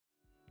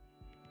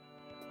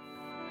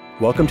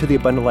Welcome to the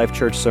Abundant Life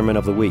Church Sermon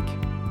of the Week.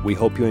 We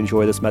hope you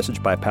enjoy this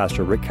message by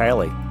Pastor Rick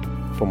Kielley.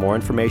 For more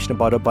information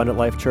about Abundant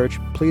Life Church,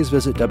 please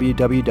visit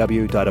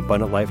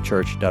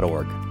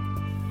www.abundantlifechurch.org.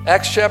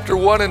 Acts chapter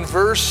 1 and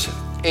verse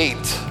 8.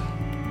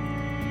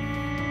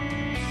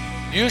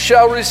 You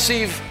shall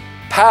receive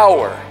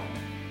power.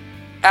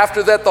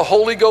 After that the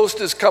Holy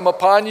Ghost is come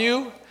upon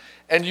you,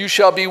 and you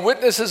shall be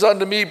witnesses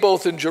unto me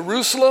both in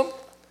Jerusalem,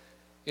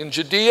 in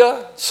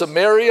Judea,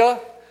 Samaria,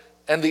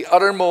 and the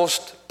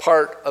uttermost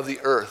part of the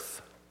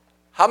earth.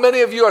 How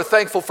many of you are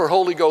thankful for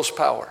Holy Ghost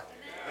power?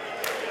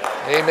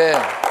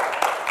 Amen.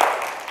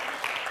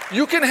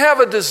 You can have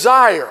a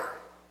desire,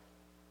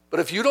 but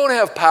if you don't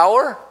have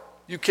power,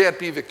 you can't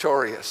be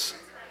victorious.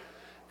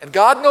 And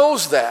God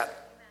knows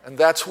that, and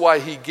that's why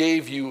he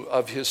gave you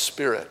of his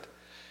Spirit.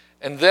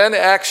 And then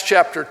Acts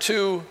chapter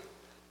 2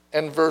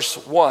 and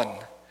verse 1.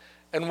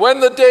 And when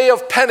the day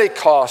of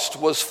Pentecost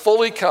was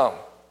fully come,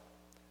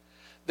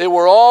 they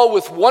were all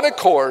with one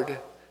accord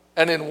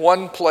and in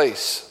one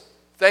place.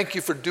 Thank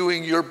you for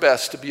doing your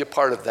best to be a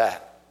part of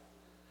that.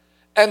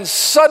 And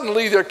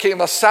suddenly there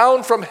came a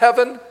sound from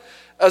heaven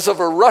as of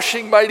a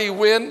rushing mighty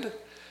wind,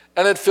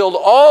 and it filled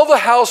all the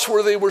house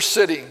where they were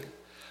sitting.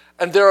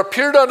 And there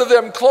appeared unto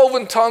them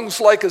cloven tongues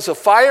like as of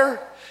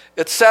fire.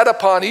 It sat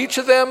upon each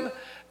of them,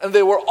 and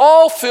they were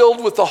all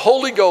filled with the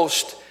Holy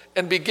Ghost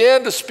and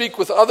began to speak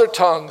with other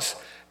tongues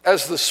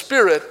as the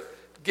Spirit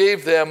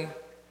gave them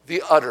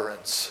the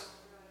utterance.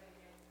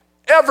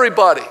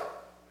 Everybody.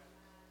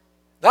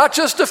 Not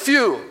just a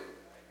few.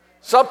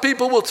 Some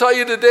people will tell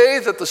you today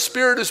that the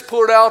Spirit is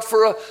poured out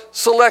for a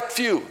select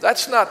few.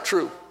 That's not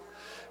true.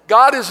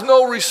 God is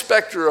no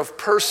respecter of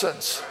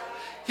persons.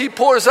 He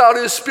pours out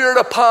his Spirit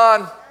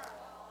upon.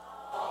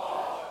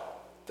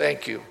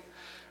 Thank you.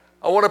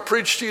 I want to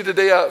preach to you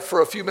today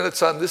for a few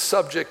minutes on this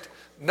subject,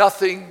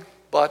 nothing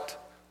but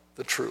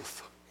the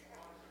truth.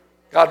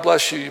 God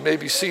bless you. You may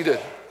be seated.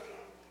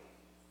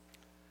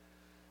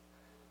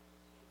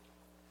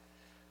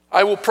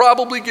 I will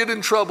probably get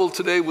in trouble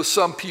today with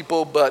some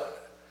people,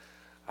 but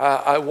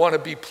I want to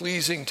be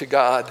pleasing to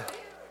God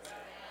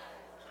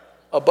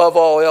above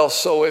all else.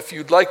 So if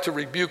you'd like to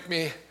rebuke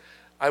me,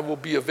 I will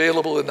be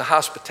available in the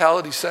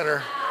hospitality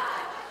center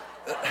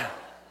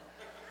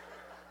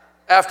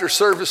after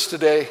service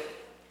today.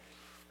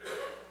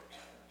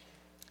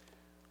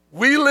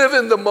 We live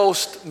in the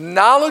most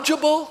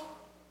knowledgeable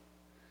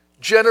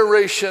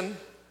generation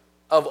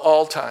of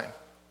all time.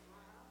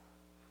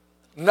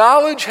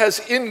 Knowledge has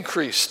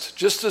increased,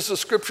 just as the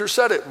scripture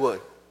said it would.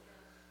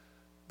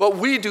 But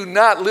we do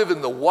not live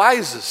in the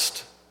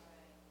wisest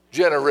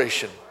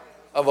generation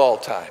of all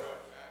time.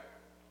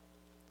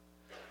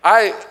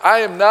 I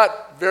am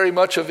not very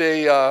much of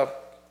a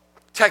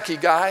techie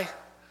guy.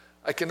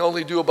 I can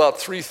only do about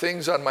 3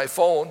 things on my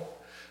phone.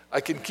 I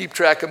can keep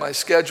track of my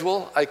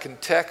schedule, I can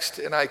text,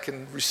 and I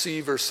can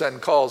receive or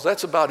send calls.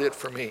 That's about it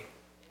for me.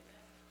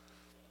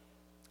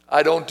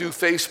 I don't do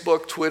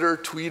Facebook, Twitter,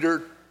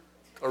 Tweeter,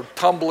 or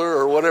Tumblr,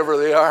 or whatever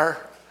they are.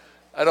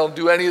 I don't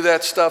do any of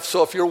that stuff.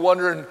 So if you're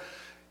wondering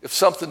if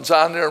something's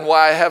on there and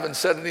why I haven't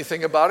said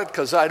anything about it,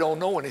 because I don't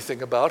know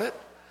anything about it.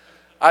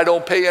 I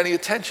don't pay any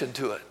attention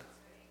to it.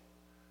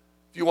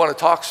 If you want to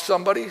talk to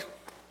somebody,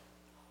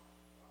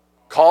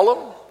 call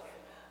them,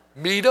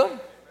 meet them.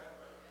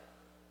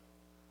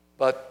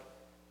 But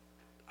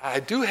I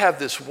do have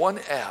this one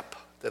app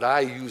that I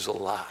use a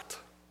lot.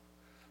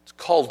 It's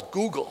called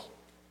Google.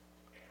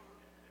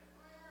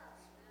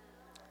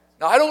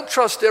 Now, I don't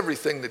trust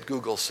everything that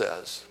Google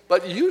says,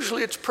 but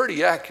usually it's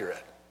pretty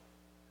accurate.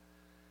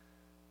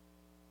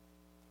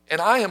 And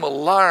I am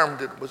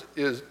alarmed at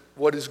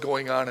what is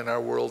going on in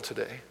our world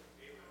today.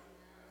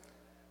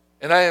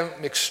 And I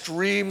am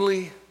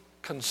extremely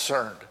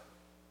concerned.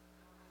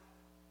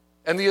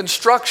 And the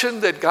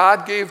instruction that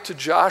God gave to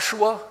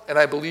Joshua, and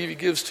I believe he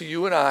gives to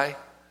you and I,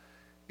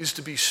 is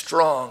to be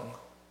strong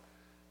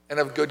and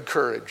of good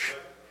courage.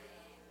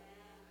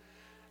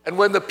 And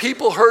when the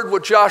people heard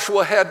what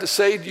Joshua had to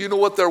say, do you know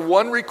what their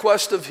one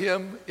request of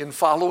him in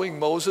following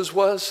Moses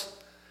was?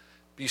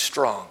 Be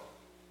strong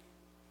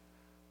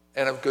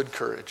and of good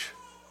courage.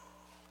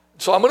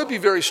 So I'm going to be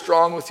very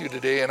strong with you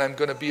today, and I'm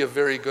going to be of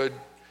very good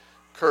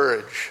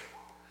courage.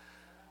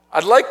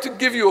 I'd like to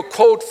give you a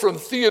quote from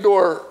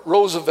Theodore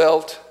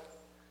Roosevelt.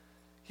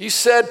 He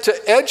said,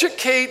 "To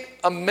educate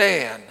a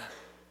man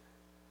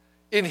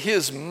in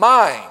his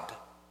mind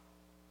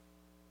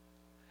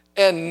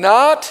and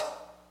not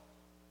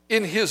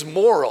in his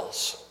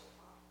morals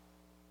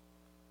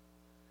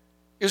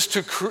is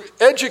to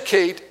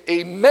educate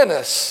a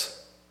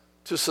menace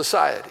to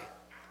society."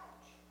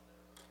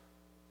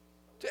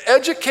 To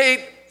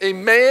educate a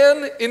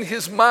man in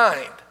his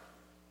mind,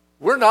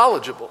 we're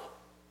knowledgeable,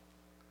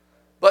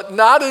 but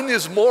not in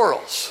his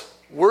morals,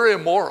 we're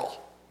immoral.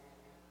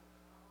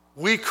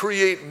 We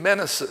create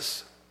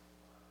menaces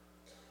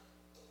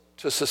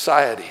to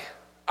society.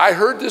 I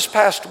heard this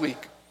past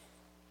week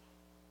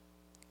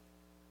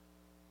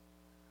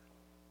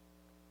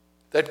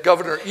that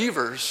Governor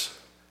Evers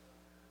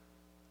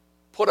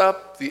put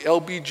up the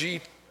LBG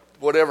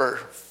whatever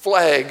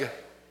flag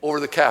over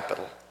the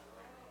Capitol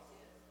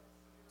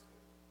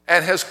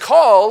and has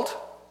called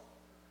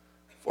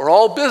for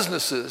all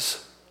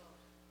businesses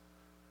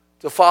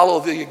to follow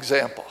the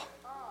example.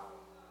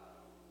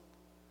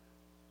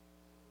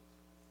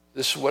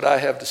 This is what I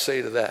have to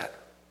say to that.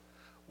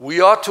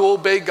 We ought to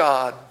obey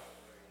God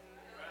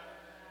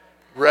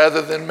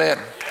rather than men.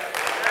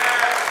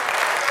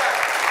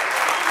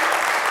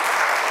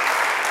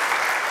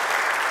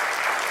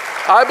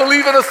 I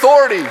believe in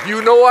authority.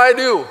 You know I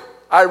do.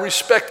 I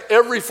respect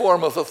every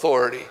form of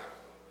authority.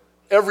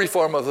 Every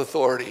form of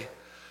authority.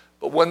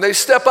 But when they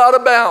step out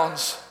of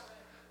bounds,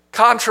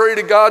 contrary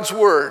to God's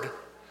word,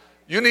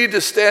 you need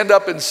to stand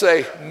up and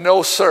say,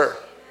 no, sir.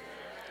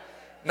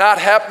 Not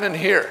happening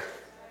here.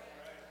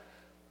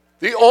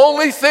 The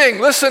only thing,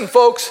 listen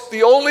folks,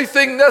 the only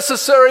thing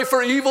necessary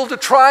for evil to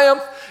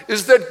triumph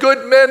is that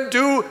good men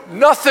do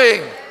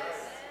nothing.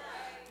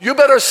 You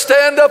better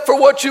stand up for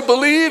what you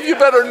believe, you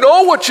better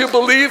know what you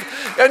believe,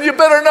 and you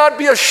better not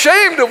be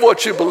ashamed of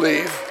what you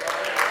believe.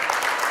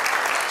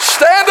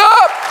 Stand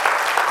up.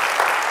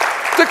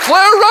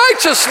 Declare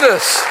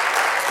righteousness.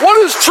 What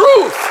is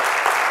truth?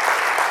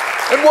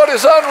 And what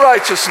is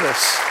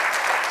unrighteousness?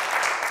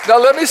 Now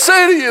let me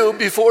say to you,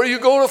 before you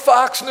go to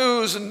Fox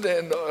News and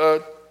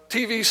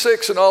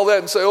TV6 and all that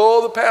and say,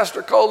 oh, the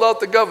pastor called out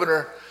the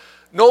governor,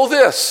 know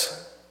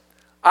this.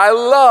 I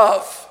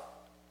love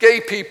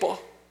gay people,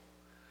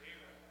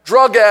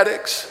 drug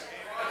addicts,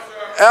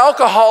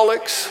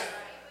 alcoholics.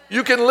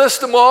 You can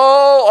list them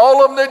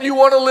all of them that you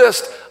want to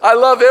list. I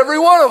love every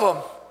one of them,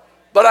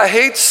 but I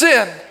hate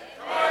sin.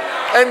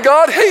 And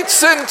God hates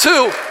sin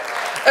too.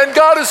 And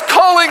God is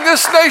calling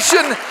this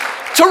nation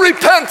to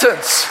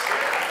repentance,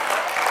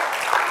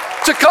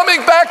 to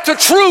coming back to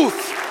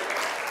truth,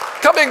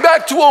 coming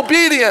back to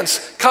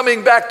obedience,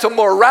 coming back to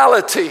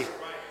morality.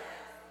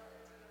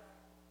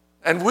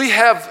 And we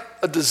have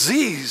a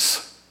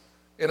disease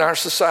in our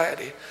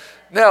society.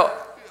 Now,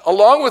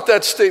 along with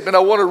that statement, I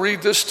want to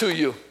read this to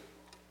you.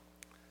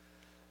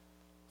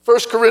 1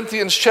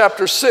 Corinthians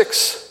chapter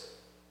 6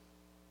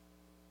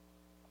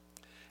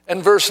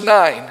 and verse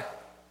 9.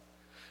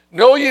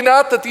 Know ye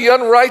not that the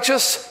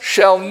unrighteous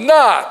shall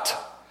not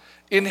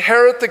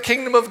inherit the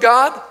kingdom of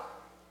God?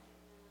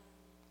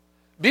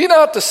 Be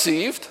not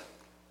deceived,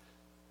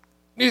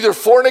 neither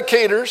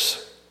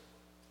fornicators,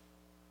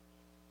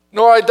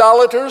 nor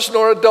idolaters,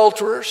 nor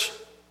adulterers,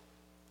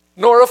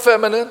 nor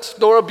effeminate,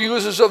 nor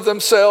abusers of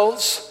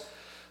themselves,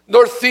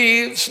 nor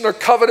thieves, nor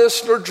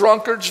covetous, nor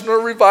drunkards, nor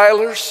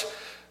revilers,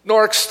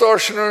 nor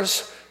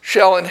extortioners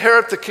shall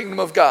inherit the kingdom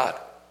of God.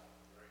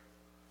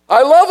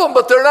 I love them,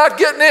 but they're not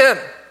getting in.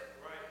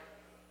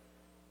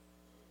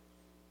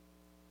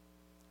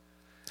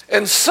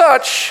 And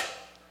such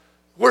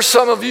were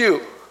some of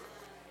you.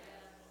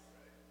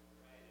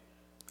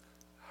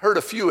 Heard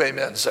a few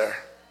amens there.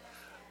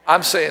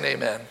 I'm saying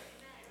amen.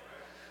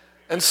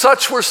 And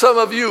such were some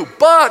of you.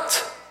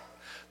 But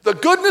the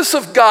goodness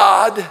of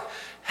God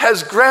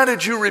has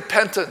granted you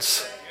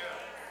repentance.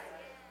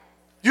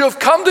 You have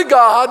come to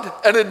God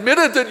and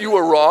admitted that you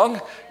were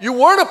wrong. You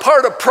weren't a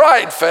part of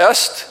Pride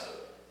Fest.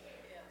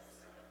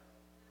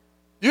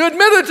 You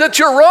admitted that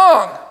you're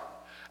wrong.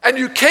 And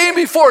you came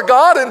before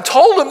God and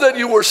told him that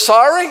you were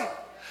sorry.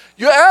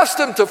 You asked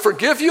him to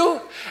forgive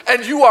you,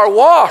 and you are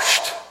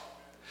washed,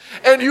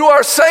 and you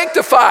are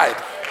sanctified,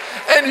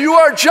 and you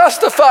are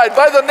justified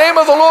by the name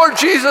of the Lord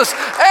Jesus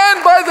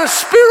and by the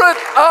Spirit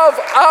of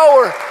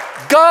our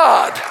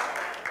God.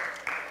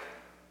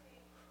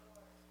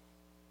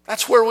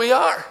 That's where we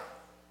are.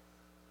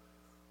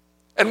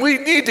 And we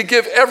need to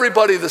give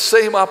everybody the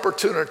same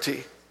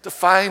opportunity to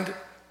find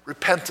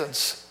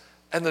repentance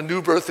and the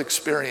new birth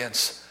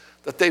experience,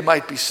 that they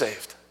might be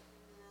saved.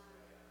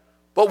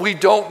 But we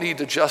don't need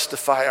to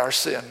justify our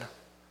sin,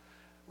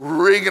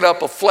 ring it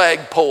up a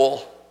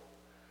flagpole,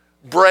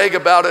 brag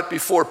about it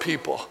before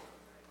people.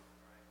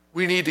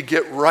 We need to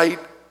get right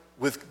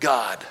with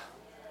God.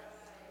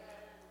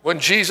 When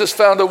Jesus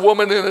found a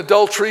woman in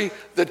adultery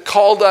that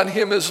called on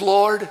him as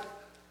Lord,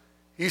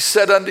 he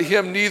said unto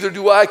him, neither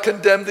do I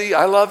condemn thee,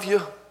 I love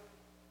you,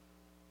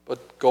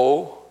 but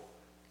go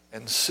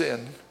and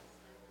sin.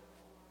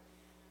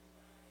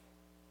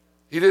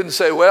 He didn't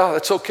say, well,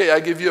 that's okay, I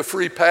give you a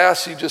free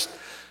pass. You just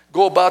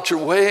go about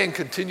your way and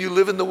continue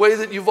living the way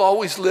that you've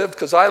always lived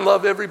because I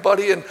love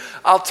everybody and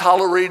I'll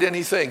tolerate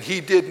anything.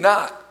 He did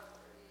not.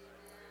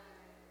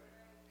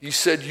 He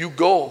said, you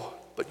go,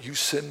 but you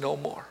sin no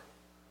more.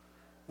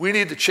 We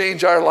need to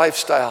change our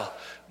lifestyle.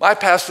 My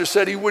pastor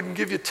said he wouldn't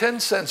give you 10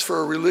 cents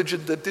for a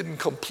religion that didn't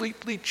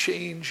completely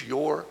change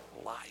your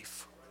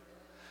life.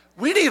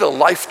 We need a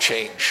life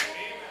change.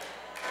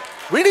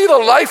 We need a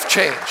life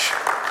change.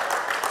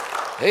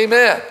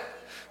 Amen.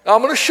 Now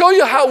I'm going to show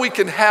you how we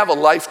can have a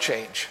life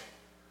change.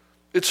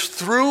 It's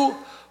through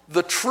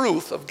the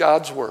truth of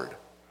God's word.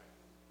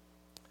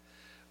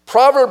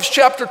 Proverbs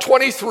chapter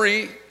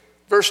 23,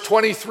 verse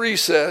 23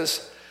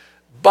 says,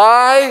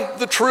 buy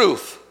the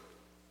truth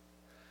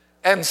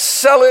and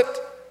sell it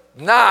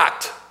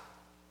not.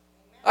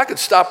 I could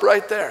stop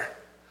right there.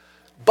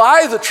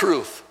 Buy the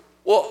truth.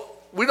 Well,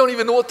 we don't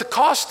even know what the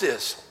cost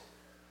is.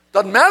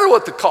 Doesn't matter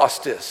what the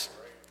cost is.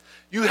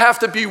 You have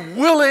to be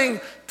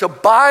willing to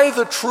buy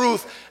the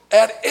truth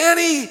at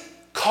any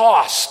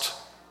cost.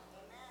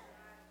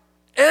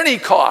 Any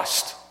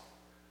cost.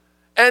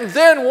 And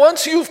then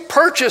once you've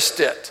purchased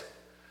it,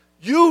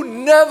 you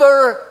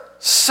never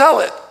sell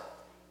it.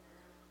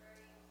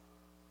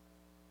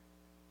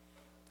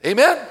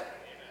 Amen?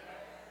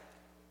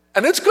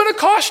 And it's going to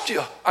cost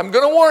you. I'm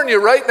going to warn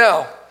you right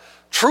now.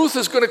 Truth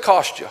is going to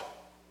cost you.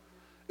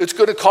 It's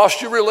going to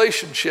cost you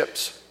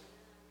relationships.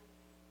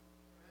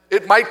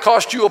 It might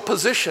cost you a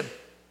position.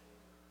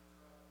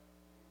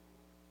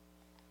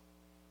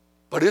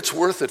 But it's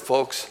worth it,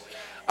 folks.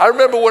 I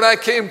remember when I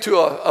came to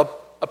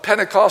a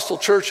Pentecostal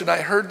church and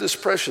I heard this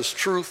precious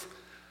truth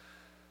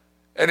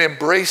and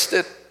embraced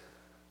it.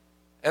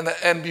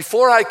 And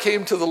before I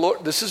came to the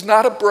Lord, this is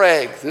not a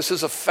brag, this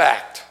is a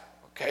fact,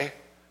 okay?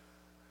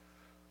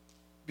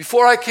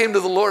 Before I came to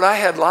the Lord, I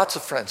had lots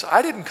of friends.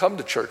 I didn't come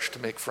to church to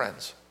make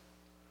friends.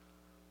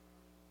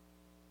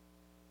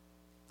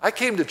 I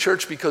came to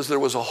church because there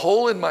was a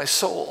hole in my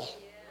soul.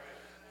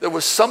 There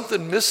was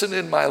something missing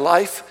in my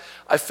life.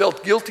 I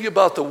felt guilty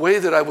about the way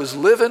that I was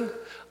living.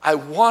 I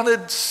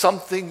wanted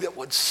something that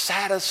would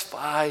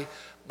satisfy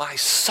my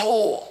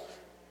soul.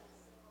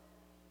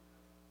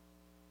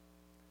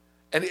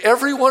 And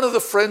every one of the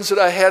friends that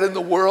I had in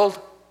the world,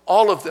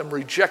 all of them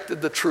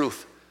rejected the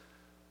truth.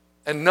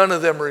 And none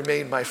of them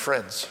remained my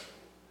friends.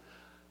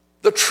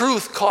 The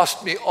truth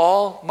cost me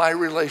all my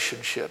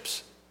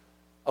relationships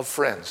of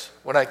friends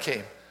when I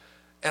came.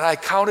 And I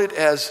count it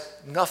as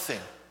nothing.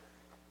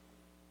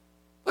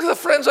 Look at the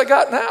friends I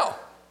got now.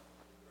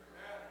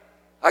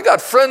 I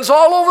got friends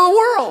all over the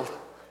world.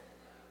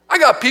 I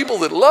got people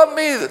that love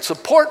me, that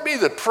support me,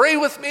 that pray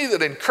with me,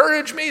 that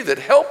encourage me, that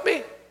help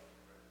me.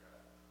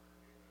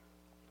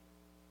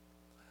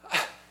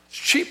 It's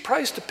a cheap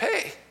price to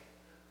pay.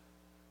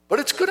 But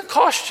it's going to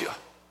cost you.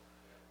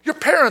 Your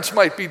parents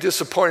might be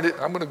disappointed.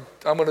 I'm going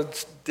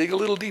to dig a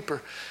little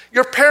deeper.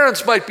 Your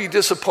parents might be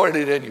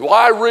disappointed in you. Well,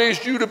 I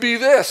raised you to be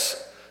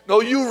this. No,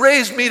 you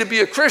raised me to be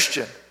a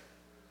Christian.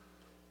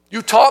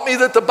 You taught me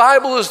that the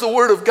Bible is the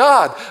Word of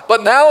God.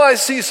 But now I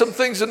see some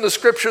things in the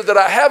Scripture that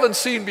I haven't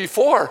seen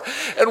before.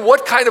 And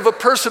what kind of a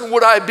person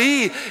would I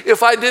be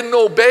if I didn't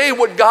obey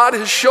what God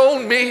has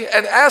shown me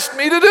and asked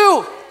me to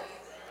do?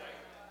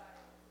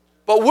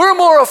 But we're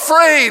more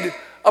afraid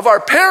of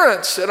our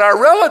parents and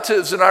our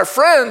relatives and our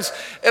friends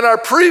and our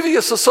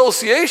previous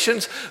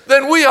associations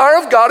than we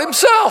are of God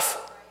Himself.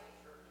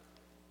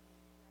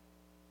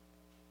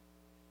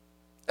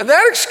 And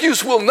that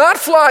excuse will not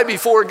fly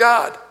before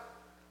God.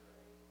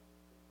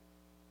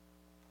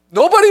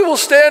 Nobody will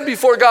stand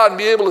before God and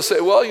be able to say,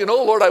 well, you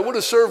know, Lord, I would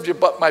have served you,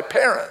 but my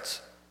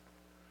parents,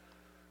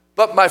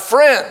 but my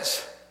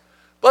friends,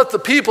 but the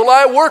people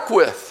I work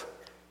with.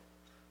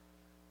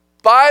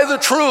 Buy the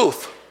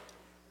truth,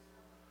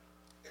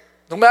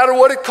 no matter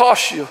what it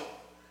costs you,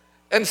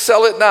 and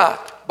sell it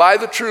not. Buy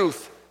the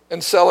truth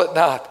and sell it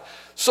not.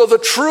 So the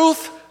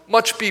truth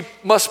must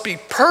be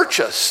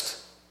purchased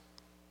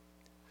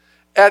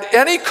at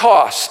any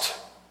cost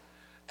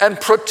and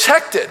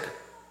protected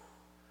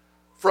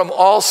from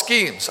all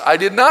schemes. I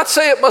did not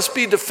say it must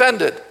be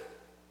defended.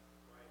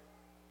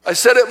 I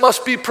said it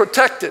must be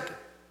protected.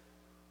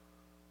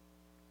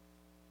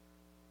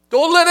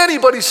 Don't let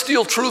anybody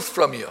steal truth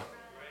from you.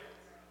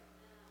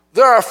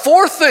 There are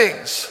 4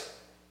 things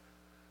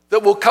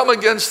that will come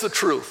against the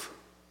truth.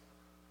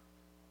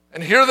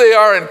 And here they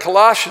are in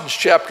Colossians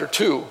chapter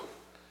 2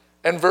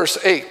 and verse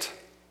 8.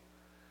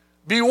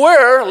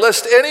 Beware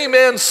lest any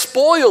man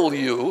spoil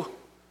you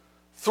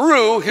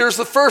through, here's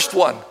the first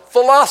one,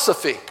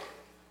 philosophy.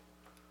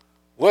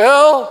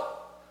 Well,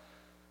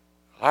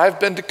 I've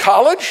been to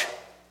college.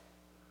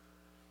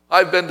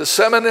 I've been to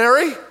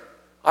seminary.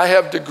 I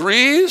have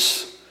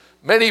degrees,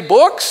 many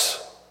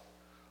books,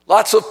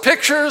 lots of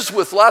pictures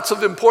with lots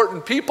of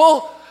important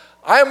people.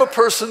 I am a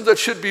person that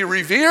should be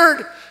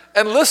revered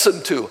and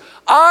listened to.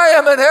 I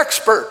am an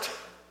expert.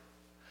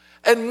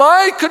 And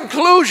my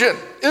conclusion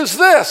is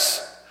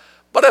this.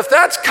 But if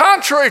that's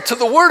contrary to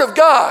the Word of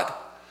God,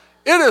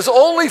 it is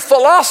only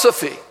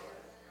philosophy.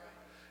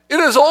 It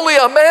is only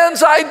a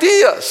man's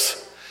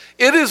ideas.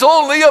 It is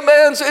only a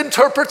man's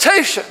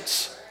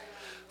interpretations.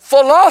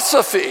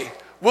 Philosophy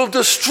will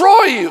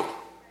destroy you.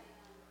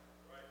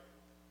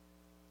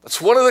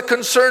 That's one of the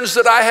concerns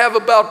that I have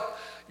about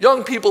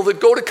young people that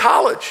go to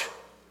college.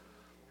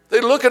 They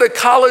look at a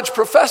college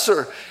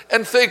professor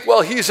and think,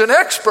 well, he's an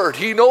expert.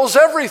 He knows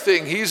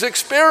everything. He's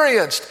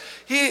experienced.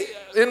 He,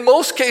 in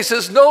most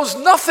cases, knows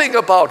nothing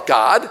about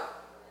God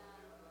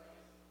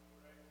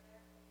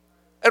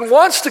and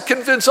wants to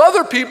convince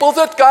other people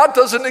that God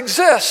doesn't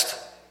exist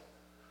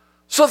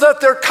so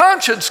that their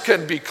conscience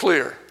can be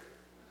clear.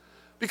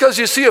 Because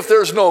you see, if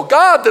there's no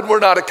God, then we're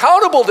not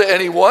accountable to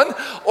anyone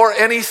or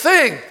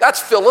anything.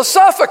 That's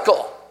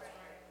philosophical.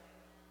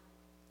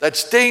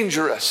 That's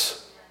dangerous.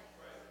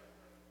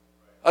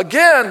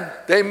 Again,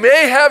 they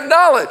may have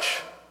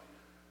knowledge,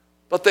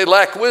 but they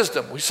lack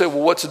wisdom. We say,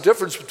 well, what's the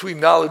difference between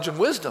knowledge and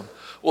wisdom?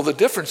 Well, the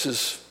difference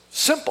is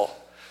Simple.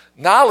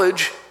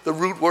 Knowledge, the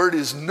root word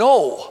is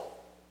know,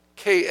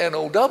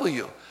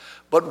 K-N-O-W.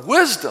 But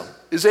wisdom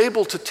is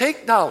able to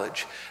take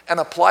knowledge and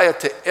apply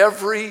it to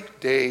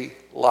everyday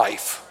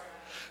life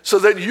so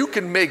that you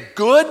can make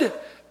good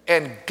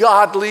and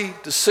godly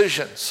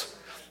decisions.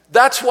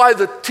 That's why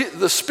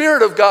the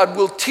Spirit of God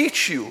will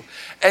teach you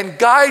and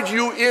guide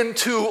you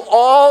into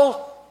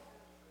all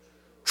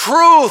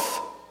truth.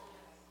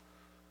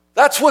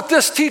 That's what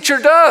this teacher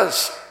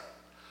does.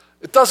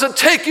 It doesn't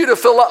take you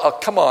to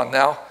come on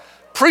now,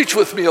 preach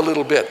with me a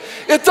little bit.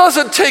 It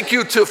doesn't take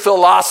you to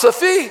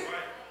philosophy.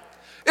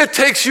 It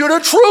takes you to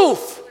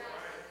truth.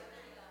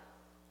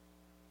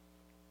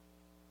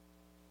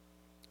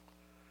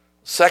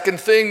 Second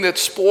thing that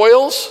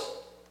spoils,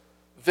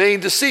 vain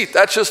deceit.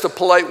 That's just a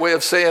polite way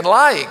of saying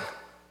lying.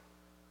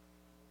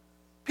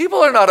 People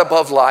are not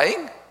above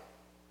lying.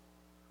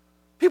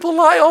 People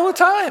lie all the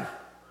time.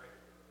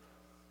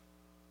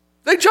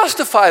 They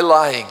justify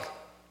lying.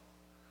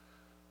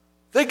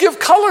 They give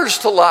colors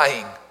to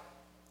lying.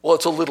 Well,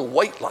 it's a little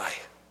white lie.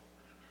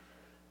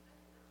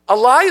 A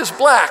lie is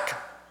black.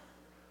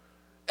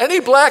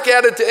 Any black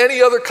added to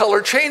any other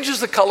color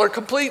changes the color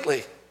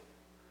completely.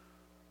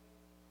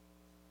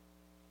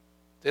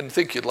 Didn't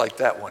think you'd like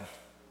that one.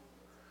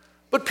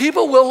 But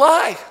people will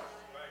lie.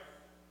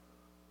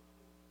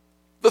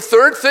 The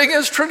third thing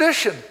is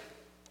tradition.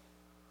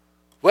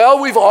 Well,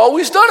 we've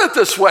always done it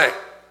this way.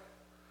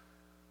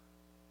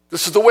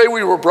 This is the way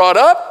we were brought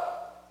up.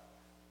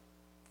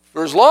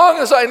 For as long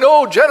as I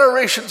know,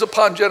 generations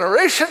upon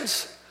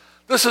generations,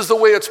 this is the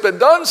way it's been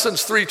done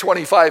since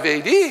 325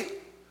 AD.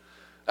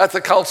 At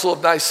the Council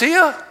of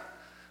Nicaea,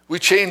 we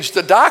changed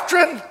the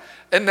doctrine,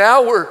 and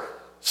now we're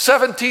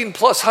 17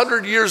 plus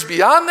 100 years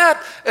beyond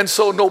that, and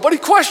so nobody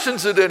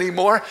questions it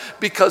anymore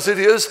because it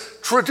is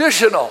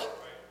traditional.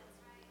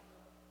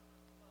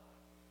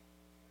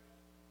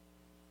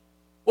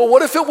 Well,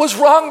 what if it was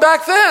wrong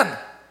back then?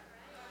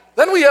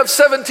 Then we have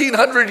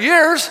 1,700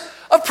 years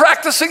of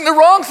practicing the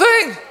wrong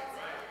thing.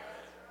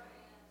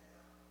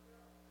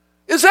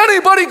 Is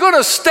anybody going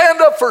to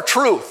stand up for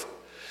truth?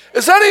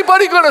 Is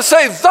anybody going to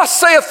say, thus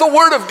saith the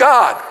word of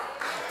God?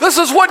 This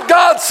is what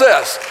God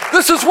says.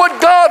 This is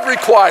what God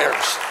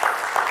requires.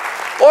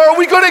 Or are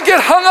we going to get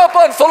hung up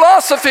on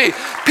philosophy,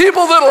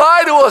 people that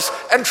lie to us,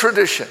 and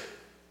tradition?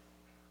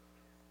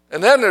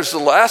 And then there's the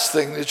last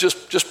thing, it's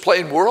just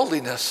plain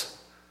worldliness.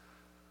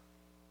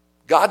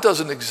 God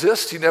doesn't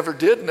exist. He never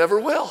did, never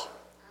will.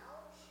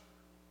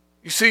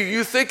 You see,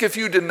 you think if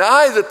you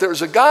deny that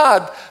there's a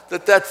God,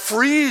 that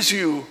frees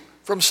you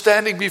from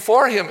standing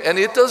before him, and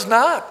it does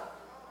not.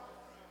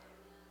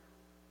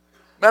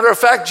 Matter of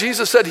fact,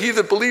 Jesus said, he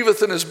that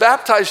believeth and is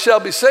baptized shall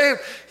be saved.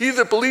 He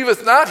that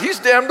believeth not, he's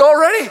damned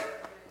already.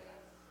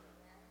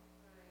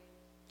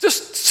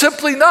 Just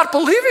simply not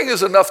believing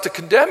is enough to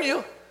condemn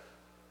you.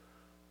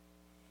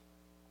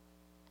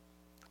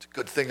 It's a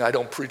good thing I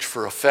don't preach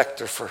for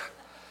effect or for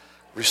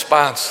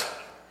response.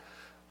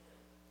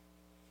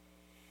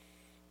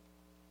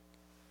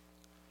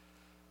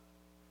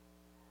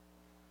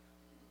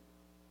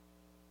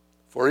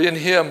 For in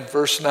him,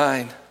 verse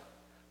 9,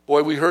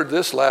 boy, we heard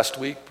this last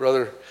week.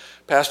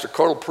 Pastor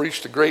Cordell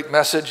preached a great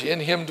message. In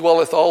him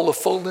dwelleth all the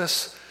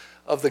fullness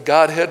of the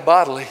Godhead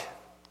bodily.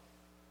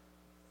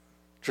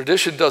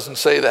 Tradition doesn't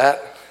say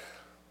that.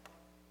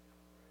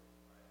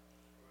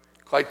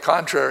 Quite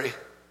contrary.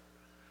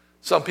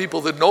 Some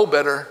people that know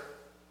better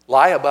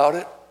lie about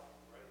it.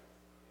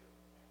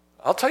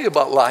 I'll tell you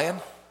about lying.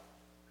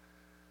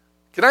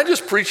 Can I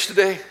just preach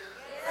today?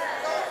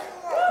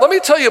 Let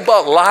me tell you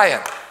about lying.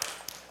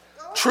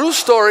 True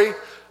story.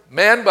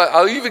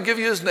 I'll even give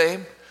you his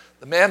name.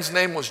 The man's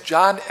name was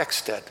John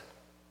Exted.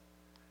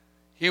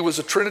 He was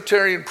a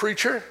Trinitarian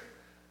preacher,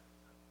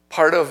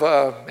 part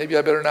of, maybe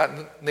I better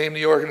not name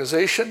the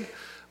organization,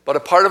 but a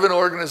part of an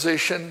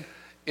organization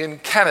in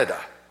Canada.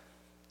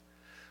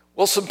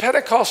 Well, some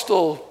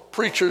Pentecostal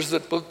preachers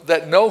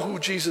that know who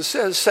Jesus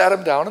is sat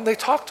him down and they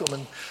talked to him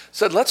and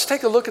said, let's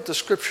take a look at the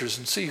scriptures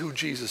and see who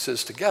Jesus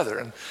is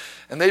together.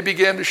 And they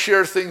began to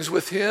share things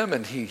with him,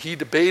 and he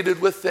debated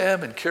with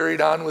them and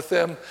carried on with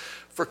them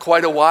for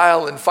quite a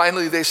while. And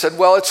finally they said,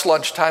 well, it's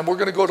lunchtime. We're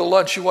going to go to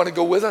lunch. You want to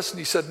go with us? And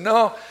he said,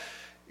 no.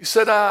 He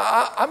said,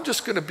 I'm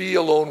just going to be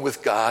alone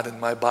with God and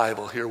my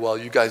Bible here while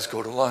you guys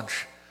go to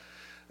lunch.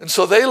 And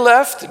so they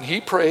left, and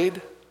he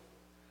prayed.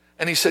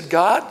 And he said,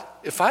 God,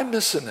 if I'm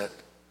missing it,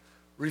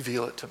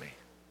 reveal it to me.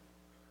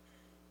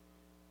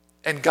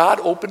 And God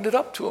opened it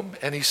up to him,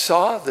 and he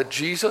saw that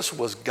Jesus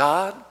was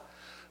God,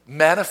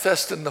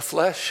 manifest in the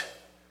flesh,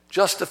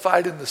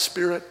 justified in the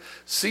spirit,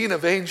 seen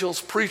of angels,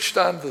 preached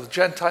on to the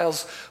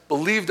Gentiles,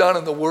 believed on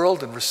in the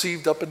world, and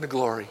received up into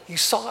glory. He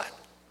saw it.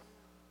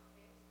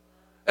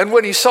 And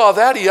when he saw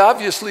that, he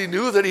obviously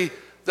knew that he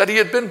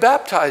had been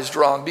baptized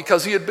wrong,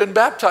 because he had been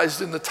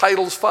baptized in the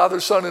titles Father,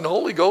 Son, and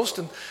Holy Ghost,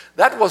 and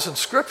that wasn't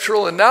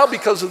scriptural. And now,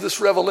 because of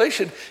this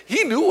revelation,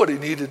 he knew what he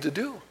needed to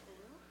do.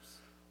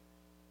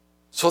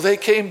 So they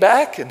came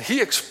back, and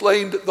he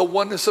explained the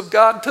oneness of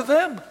God to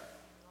them.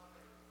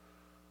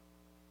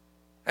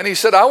 And he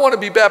said, I want to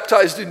be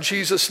baptized in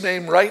Jesus'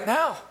 name right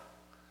now.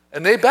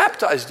 And they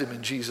baptized him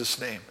in Jesus'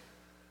 name.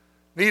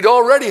 And he'd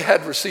already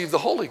had received the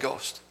Holy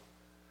Ghost.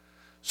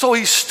 So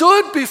he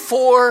stood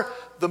before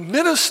the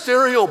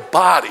ministerial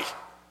body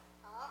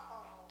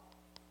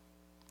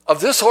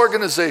of this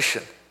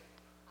organization,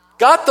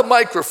 got the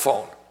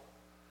microphone,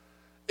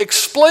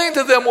 explained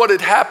to them what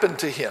had happened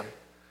to him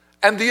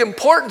and the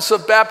importance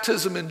of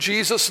baptism in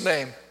Jesus'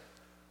 name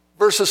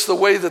versus the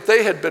way that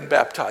they had been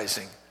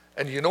baptizing.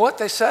 And you know what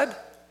they said?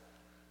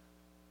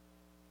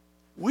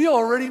 We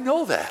already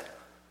know that.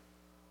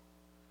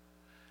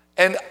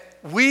 And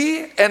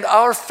we and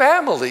our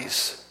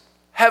families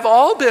have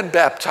all been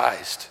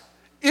baptized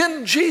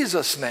in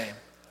Jesus' name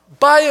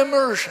by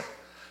immersion,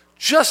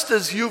 just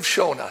as you've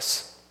shown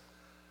us.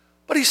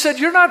 But he said,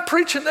 you're not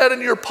preaching that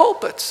in your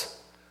pulpits.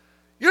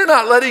 You're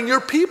not letting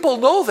your people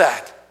know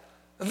that.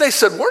 And they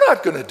said, we're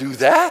not going to do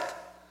that.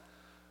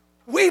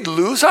 We'd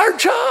lose our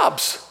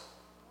jobs.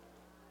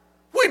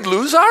 We'd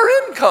lose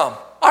our income,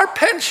 our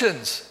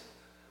pensions.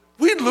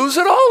 We'd lose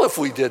it all if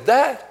we did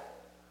that.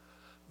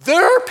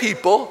 There are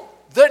people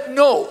that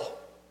know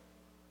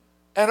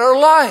and are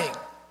lying.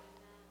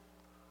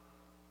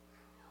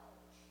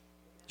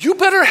 You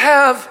better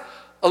have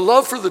a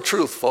love for the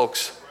truth,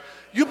 folks.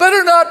 You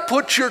better not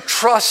put your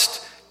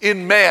trust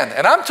in man.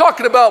 And I'm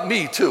talking about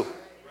me too.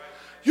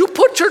 You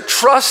put your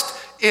trust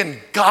in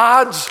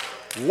God's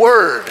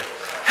word.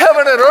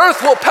 Heaven and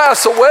earth will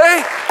pass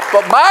away,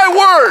 but my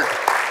word,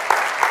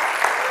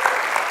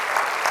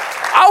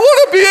 I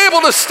want to be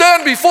able to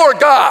stand before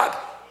God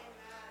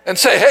and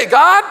say, hey,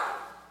 God,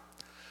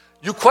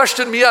 you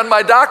questioned me on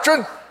my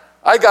doctrine?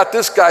 I got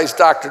this guy's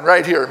doctrine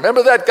right here.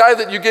 Remember that guy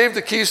that you gave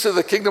the keys to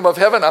the kingdom of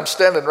heaven? I'm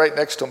standing right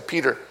next to him,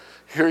 Peter.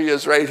 Here he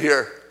is right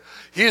here.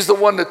 He's the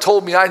one that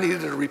told me I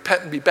needed to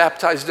repent and be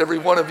baptized, every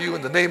one of you,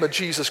 in the name of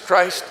Jesus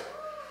Christ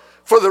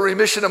for the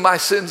remission of my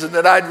sins, and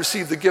that I'd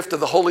receive the gift of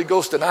the Holy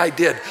Ghost, and I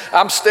did.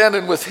 I'm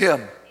standing with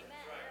him.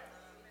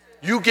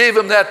 You gave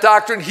him that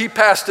doctrine, he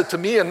passed it to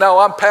me, and now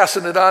I'm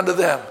passing it on to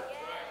them.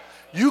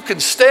 You can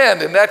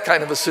stand in that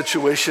kind of a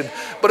situation,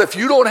 but if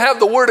you don't have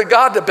the word of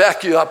God to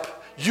back you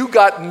up, you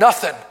got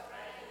nothing.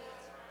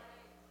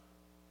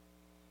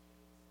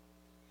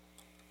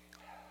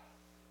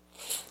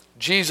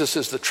 Jesus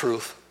is the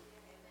truth.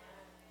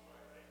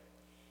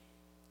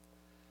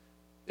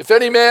 If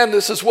any man,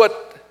 this is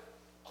what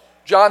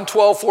John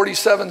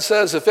 12:47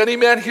 says, if any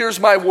man hears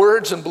my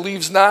words and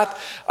believes not,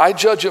 I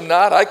judge him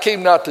not. I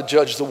came not to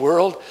judge the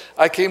world.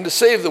 I came to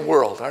save the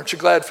world. Aren't you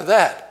glad for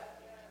that?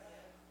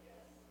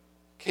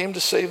 Came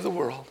to save the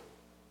world.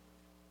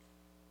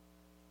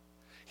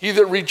 He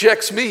that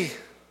rejects me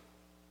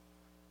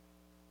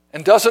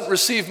and doesn't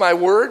receive my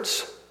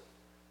words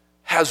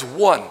has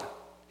one.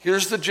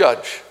 Here's the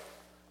judge.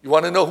 You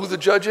want to know who the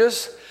judge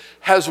is?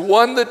 Has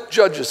one that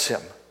judges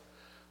him.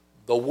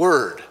 The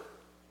word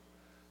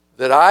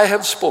that I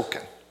have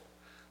spoken,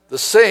 the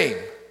same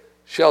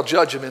shall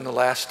judge him in the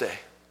last day.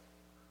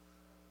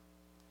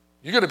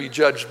 You're going to be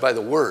judged by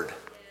the word.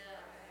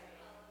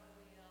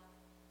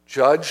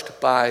 Judged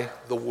by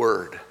the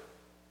word.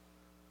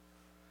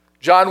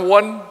 John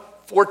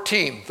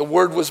 1:14, the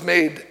word was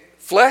made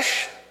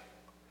flesh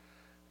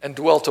and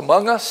dwelt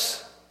among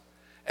us,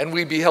 and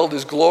we beheld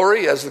his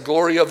glory as the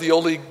glory of the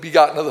only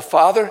begotten of the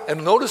Father.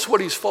 And notice what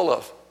he's full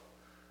of.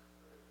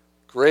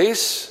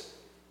 Grace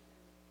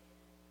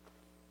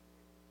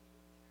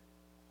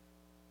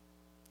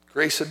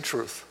and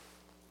truth.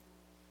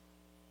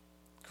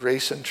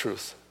 Grace and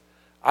truth.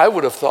 I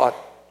would have thought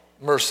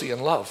mercy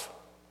and love.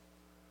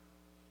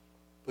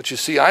 But you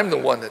see, I'm the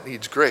one that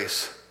needs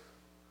grace.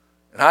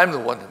 And I'm the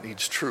one that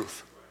needs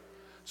truth.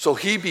 So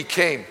he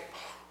became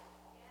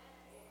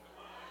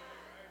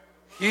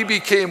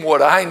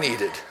what I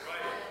needed,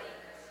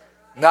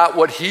 not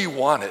what he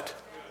wanted.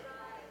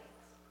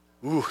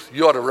 Ooh,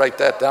 you ought to write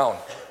that down.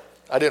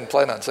 I didn't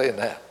plan on saying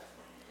that.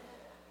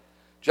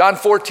 John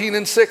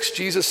 14:6,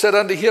 Jesus said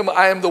unto him,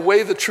 I am the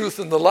way, the truth,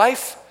 and the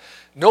life.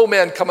 No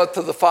man cometh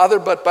to the Father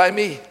but by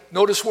me.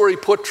 Notice where he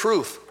put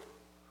truth.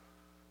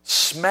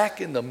 Smack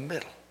in the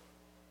middle.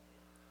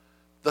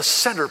 The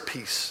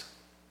centerpiece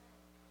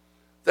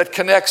that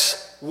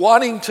connects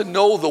wanting to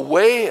know the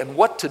way and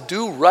what to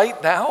do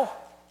right now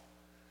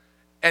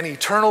and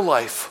eternal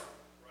life.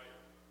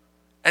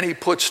 And he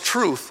puts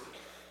truth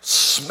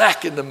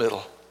smack in the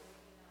middle.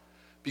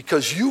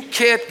 Because you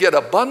can't get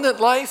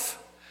abundant life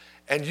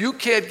and you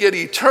can't get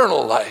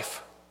eternal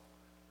life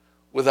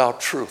without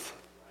truth.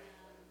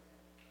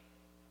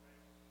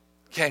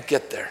 Can't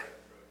get there.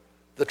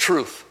 The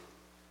truth.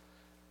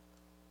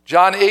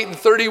 John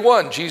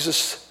 8:31,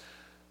 Jesus,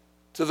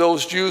 to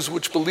those Jews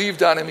which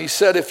believed on him, he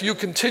said, if you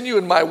continue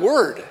in my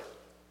word,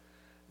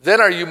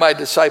 then are you my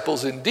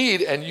disciples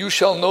indeed, and you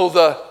shall know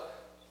the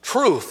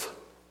truth,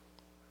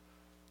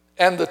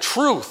 and the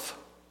truth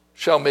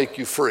shall make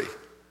you free.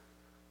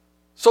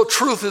 So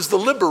truth is the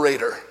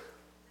liberator.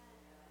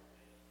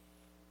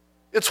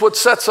 It's what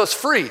sets us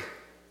free.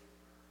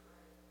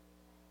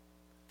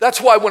 That's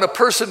why when a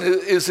person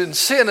is in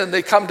sin and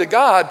they come to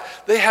God,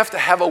 they have to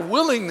have a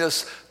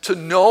willingness to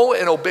know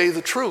and obey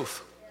the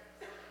truth.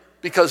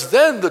 Because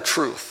then the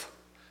truth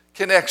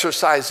can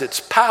exercise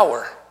its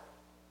power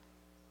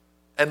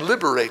and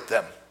liberate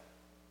them.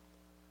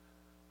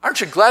 Aren't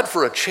you glad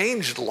for a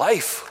changed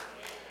life?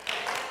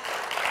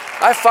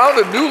 I found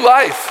a new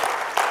life.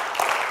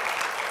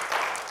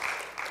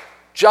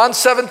 John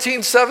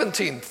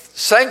 17:17,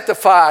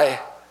 sanctify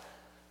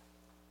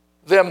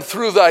them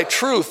through thy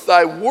truth.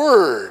 Thy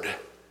word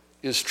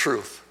is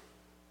truth.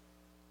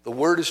 The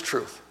word is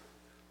truth.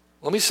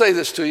 Let me say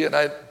this to you,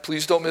 and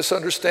please don't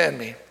misunderstand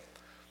me.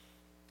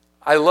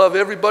 I love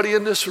everybody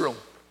in this room.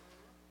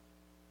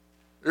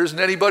 There isn't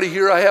anybody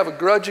here I have a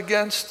grudge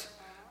against,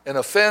 an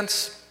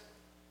offense.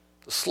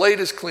 The slate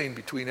is clean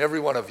between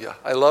every one of you.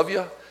 I love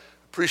you.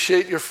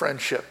 Appreciate your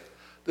friendship.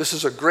 This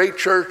is a great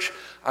church.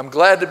 I'm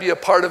glad to be a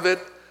part of it,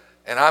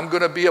 and I'm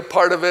going to be a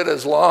part of it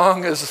as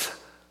long as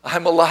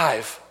I'm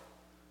alive.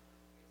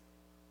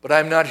 But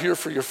I'm not here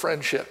for your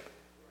friendship.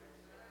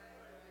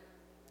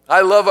 I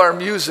love our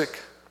music.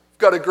 We've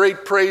got a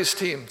great praise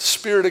team. The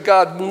Spirit of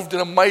God moved in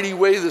a mighty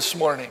way this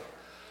morning.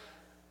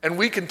 And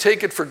we can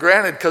take it for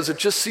granted because it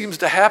just seems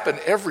to happen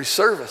every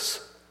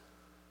service.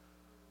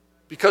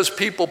 Because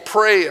people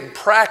pray and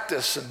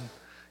practice and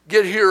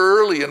get here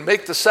early and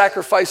make the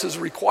sacrifices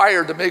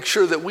required to make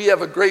sure that we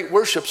have a great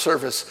worship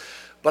service.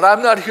 But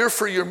I'm not here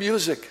for your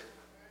music.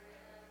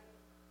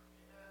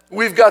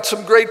 We've got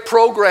some great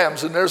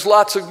programs, and there's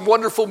lots of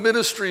wonderful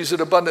ministries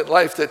at Abundant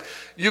Life that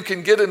you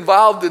can get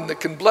involved in that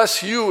can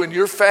bless you and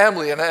your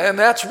family, and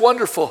that's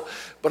wonderful.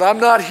 But I'm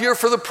not here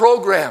for the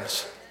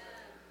programs.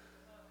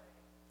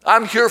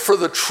 I'm here for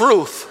the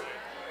truth.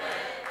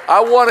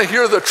 I want to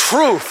hear the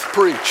truth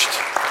preached.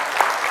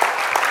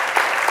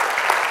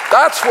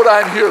 That's what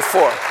I'm here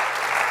for.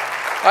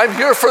 I'm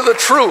here for the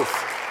truth.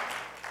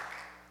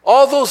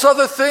 All those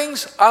other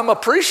things, I'm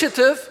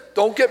appreciative.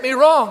 Don't get me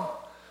wrong.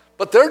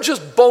 But they're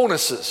just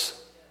bonuses.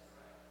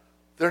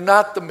 They're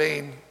not the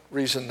main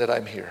reason that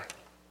I'm here.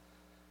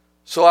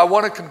 So I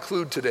want to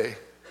conclude today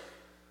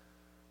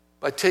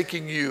by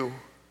taking you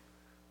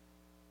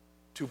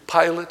to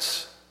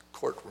Pilate's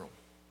courtroom.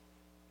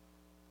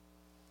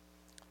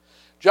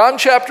 John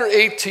chapter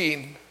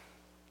 18,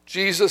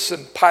 Jesus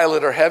and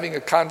Pilate are having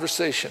a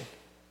conversation.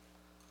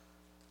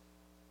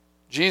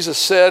 Jesus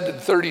said in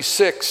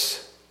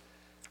 36,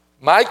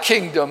 my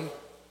kingdom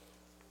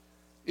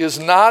is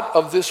not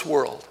of this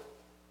world.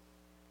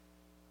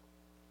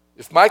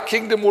 If my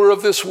kingdom were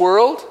of this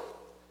world,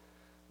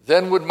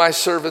 then would my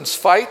servants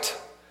fight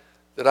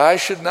that I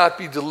should not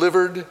be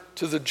delivered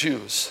to the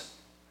Jews.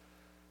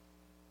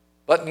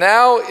 But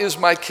now is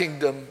my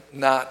kingdom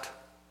not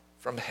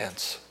from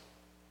hence.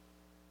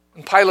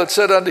 And Pilate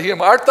said unto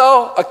him, art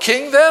thou a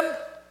king then?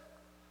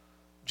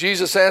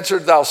 Jesus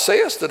answered, thou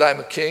sayest that I'm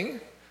a king.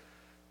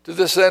 To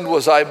this end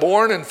was I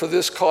born, and for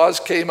this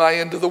cause came I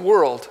into the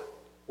world.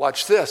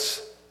 Watch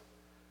this.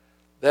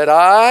 That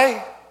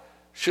I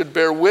should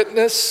bear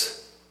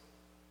witness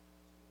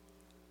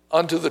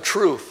unto the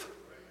truth.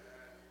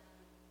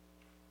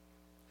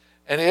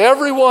 And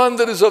everyone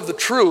that is of the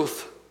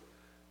truth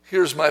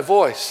hears my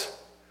voice.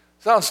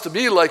 Sounds to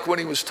me like when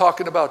he was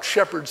talking about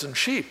shepherds and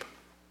sheep.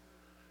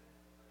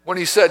 When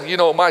he said,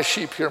 my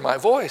sheep hear my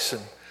voice,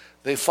 and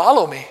they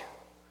follow me,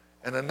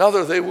 and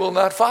another they will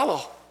not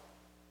follow.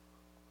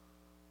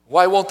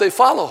 Why won't they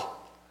follow?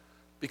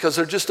 Because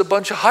they're just a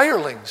bunch of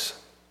hirelings.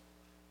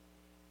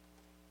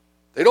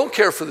 They don't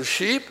care for the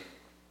sheep.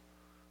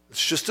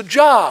 It's just a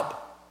job.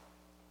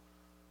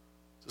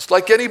 Just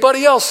like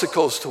anybody else that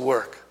goes to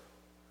work.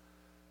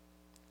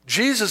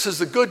 Jesus is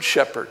the good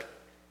shepherd.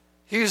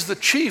 He's the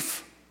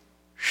chief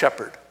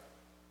shepherd.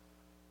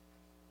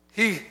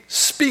 He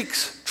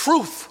speaks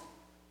truth.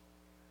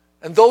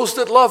 And those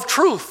that love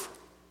truth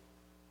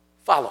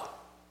follow.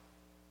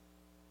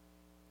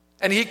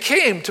 And he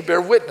came to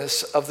bear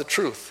witness of the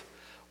truth.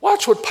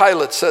 Watch what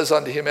Pilate says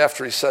unto him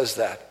after he says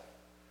that.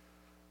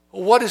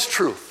 Well, what is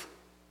truth?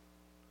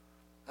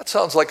 That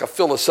sounds like a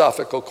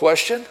philosophical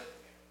question.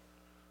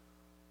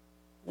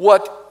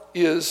 What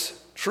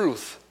is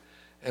truth?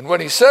 And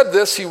when he said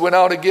this, he went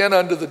out again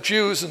unto the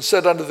Jews and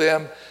said unto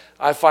them,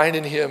 I find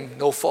in him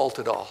no fault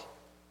at all.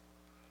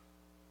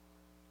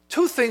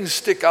 Two things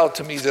stick out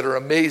to me that are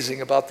amazing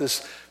about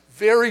this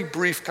very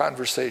brief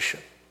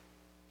conversation.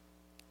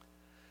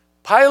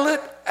 Pilate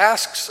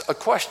asks a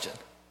question,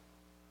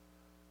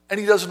 and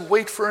he doesn't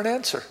wait for an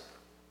answer.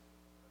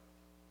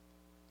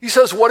 He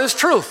says, what is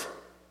truth?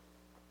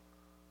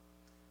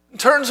 And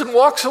turns and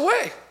walks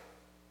away.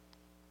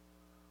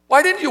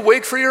 Why didn't you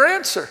wait for your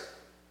answer?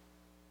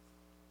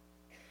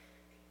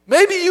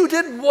 Maybe you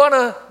didn't want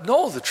to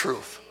know the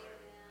truth.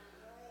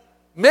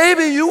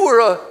 Maybe you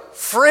were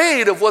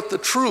afraid of what the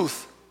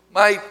truth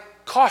might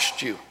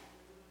cost you,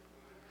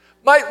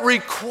 might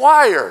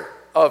require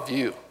of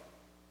you.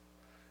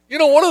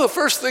 One of the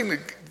first things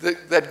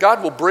that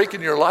God will break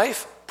in your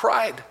life,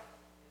 pride.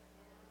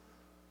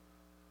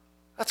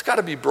 That's got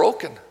to be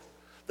broken.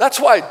 That's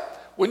why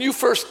when you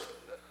first,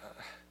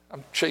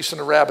 I'm chasing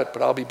a rabbit,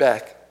 but I'll be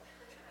back.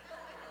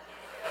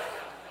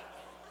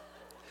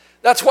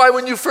 That's why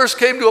when you first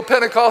came to a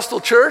Pentecostal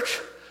church,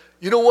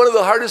 you know one of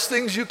the hardest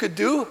things you could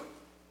do?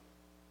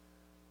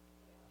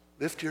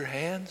 Lift your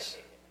hands.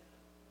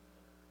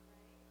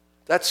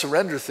 That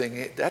surrender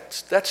thing,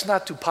 that's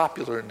not too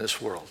popular in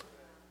this world.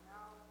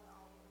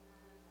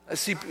 I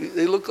see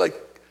they look like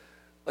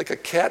a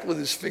cat with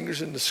his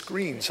fingers in the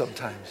screen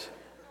sometimes.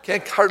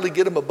 Can't hardly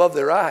get them above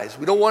their eyes.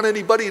 We don't want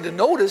anybody to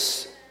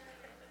notice.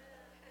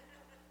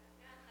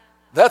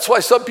 That's why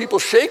some people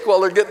shake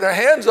while they're getting their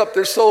hands up.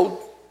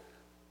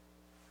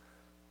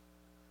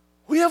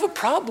 We have a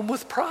problem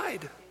with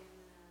pride.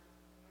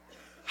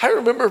 I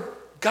remember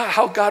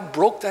how God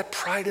broke that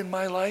pride in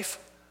my life.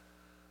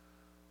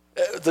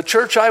 The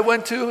church I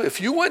went to,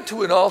 if you went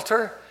to an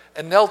altar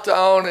and knelt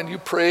down and you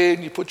prayed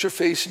and you put your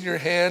face in your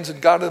hands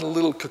and got in a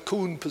little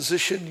cocoon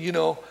position,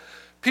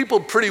 people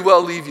pretty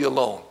well leave you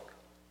alone.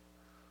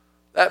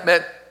 That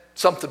meant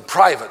something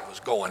private was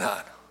going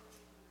on.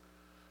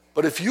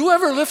 But if you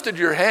ever lifted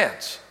your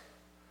hands,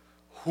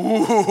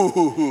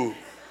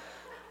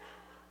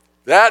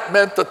 that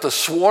meant that the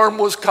swarm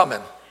was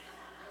coming.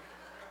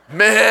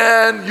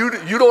 Man,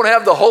 you don't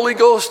have the Holy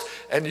Ghost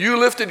and you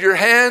lifted your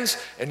hands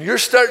and you're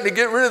starting to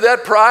get rid of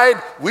that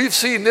pride. We've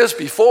seen this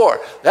before.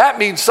 That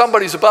means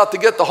somebody's about to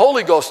get the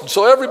Holy Ghost. And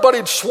so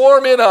everybody'd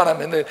swarm in on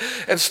him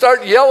and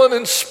start yelling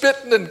and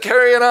spitting and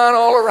carrying on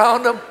all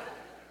around him.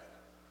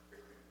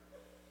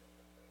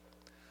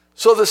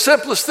 So the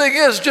simplest thing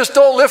is just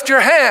don't lift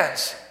your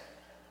hands.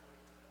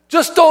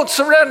 Just don't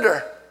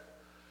surrender.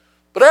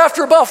 But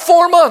after about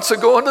 4 months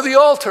of going to the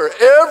altar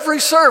every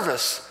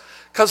service,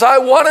 because I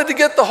wanted to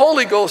get the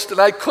Holy Ghost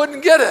and I couldn't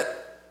get it,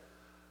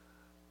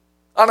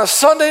 on a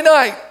Sunday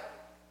night,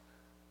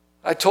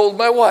 I told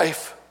my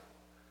wife,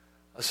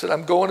 I said,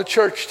 I'm going to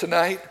church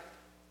tonight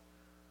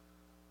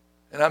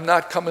and I'm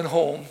not coming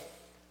home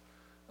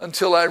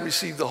until I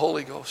receive the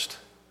Holy Ghost.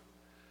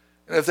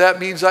 And if that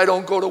means I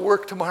don't go to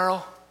work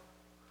tomorrow,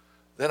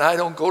 then I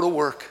don't go to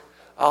work.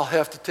 I'll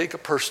have to take a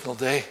personal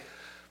day.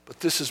 But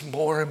this is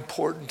more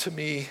important to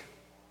me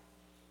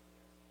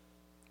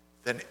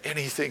than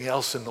anything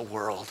else in the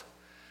world.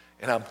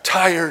 And I'm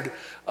tired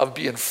of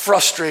being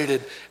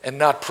frustrated and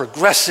not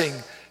progressing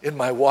in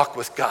my walk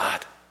with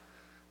God.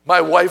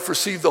 My wife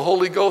received the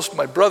Holy Ghost.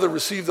 My brother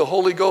received the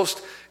Holy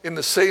Ghost in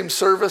the same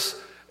service.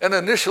 And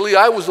initially,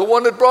 I was the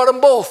one that brought them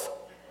both.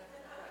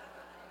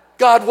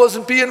 God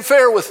wasn't being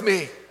fair with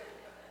me.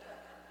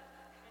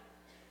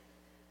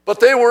 But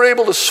they were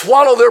able to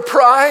swallow their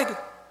pride.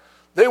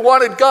 They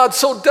wanted God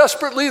so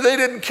desperately, they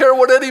didn't care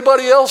what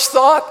anybody else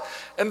thought.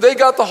 And they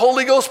got the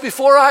Holy Ghost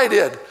before I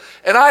did.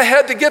 And I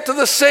had to get to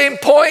the same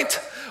point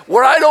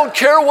where I don't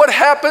care what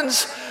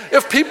happens.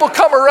 If people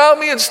come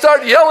around me and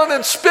start yelling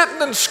and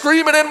spitting and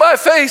screaming in my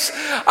face,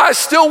 I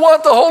still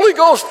want the Holy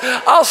Ghost.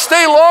 I'll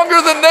stay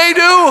longer than they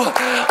do.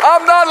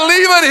 I'm not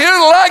leaving here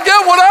till I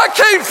get what I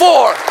came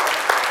for.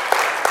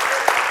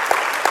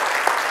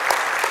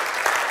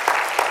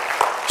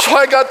 So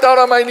I got down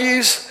on my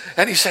knees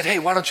and he said, hey,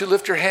 why don't you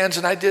lift your hands?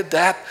 And I did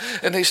that.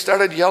 And they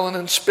started yelling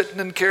and spitting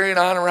and carrying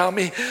on around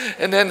me.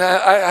 And then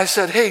I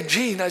said, hey,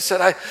 Gene, I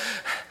said,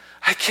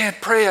 I can't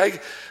pray.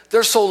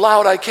 They're so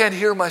loud I can't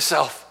hear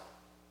myself.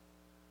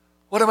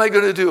 What am I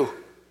going to do?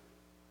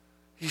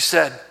 He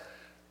said,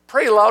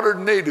 pray louder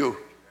than they do.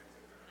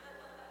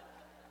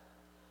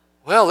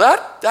 Well,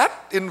 that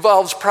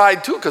involves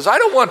pride too, because I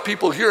don't want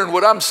people hearing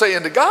what I'm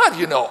saying to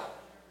God,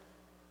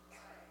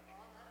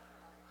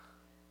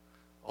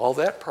 All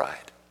that pride.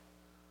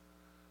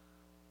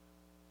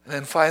 And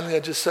then finally I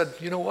just said,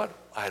 you know what?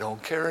 I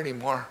don't care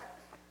anymore.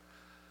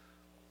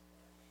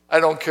 I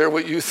don't care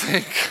what you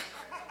think.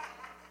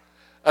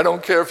 I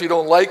don't care if you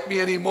don't like me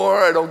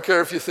anymore. I don't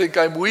care if you think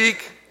I'm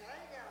weak.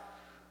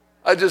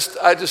 I just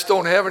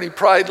don't have any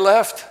pride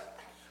left.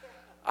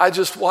 I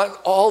just want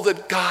all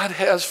that God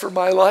has for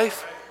my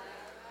life.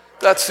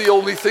 That's the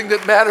only thing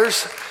that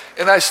matters.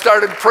 And I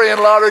started praying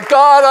louder,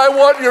 God, I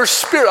want your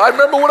spirit. I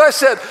remember what I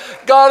said,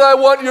 God, I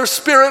want your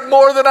spirit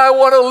more than I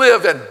want to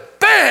live. And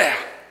bam!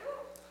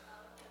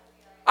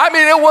 I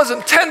mean, it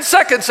wasn't 10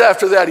 seconds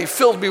after that he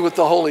filled me with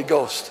the Holy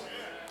Ghost.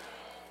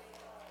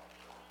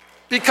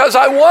 Because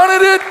I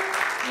wanted it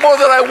more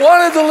than I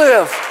wanted to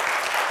live.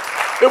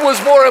 It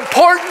was more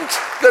important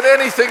than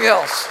anything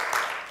else.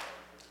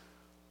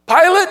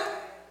 Pilate,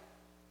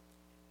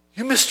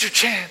 you missed your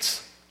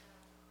chance.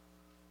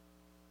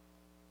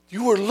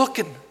 You were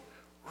looking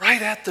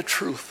right at the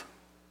truth.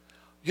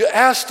 You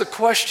asked a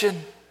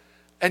question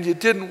and you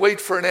didn't wait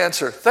for an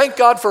answer. Thank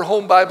God for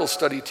home Bible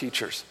study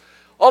teachers.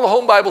 All the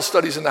home Bible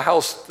studies in the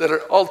house,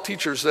 all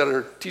teachers that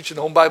are teaching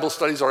home Bible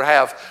studies or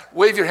have,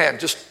 wave your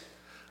hand.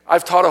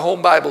 I've taught a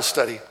home Bible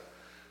study.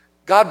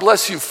 God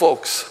bless you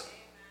folks.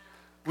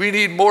 We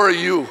need more of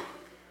you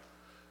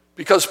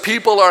because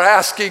people are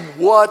asking,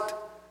 what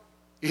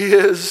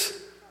is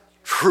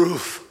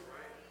truth?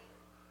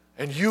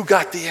 And you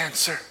got the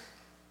answer.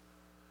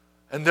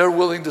 And they're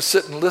willing to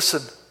sit and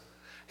listen.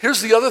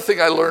 Here's the other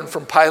thing I learned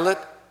from Pilate.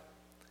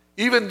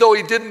 Even though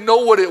he didn't know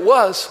what it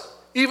was,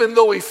 even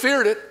though he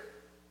feared it,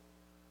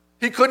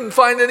 he couldn't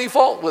find any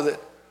fault with it.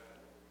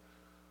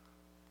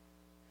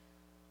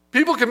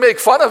 People can make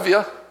fun of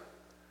you.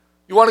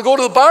 You want to go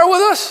to the bar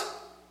with us?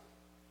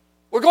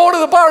 We're going to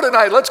the bar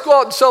tonight. Let's go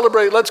out and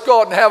celebrate. Let's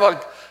go out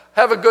and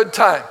have a good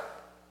time.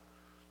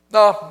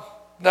 No,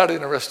 not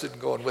interested in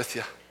going with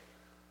you.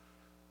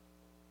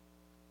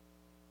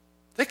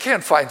 They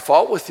can't find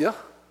fault with you.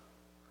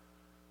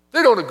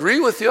 They don't agree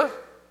with you.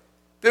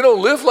 They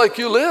don't live like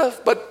you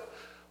live. But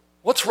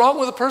what's wrong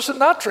with a person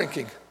not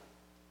drinking?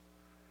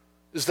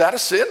 Is that a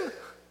sin?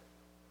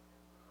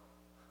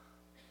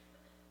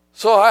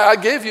 So I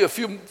gave you a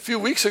few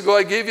weeks ago,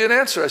 I gave you an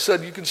answer. I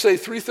said, you can say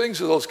 3 things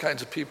to those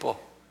kinds of people.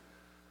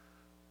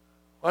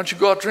 Why don't you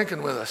go out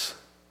drinking with us?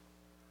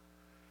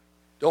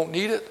 Don't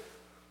need it.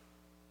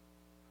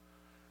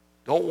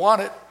 Don't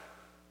want it.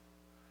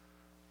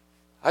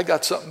 I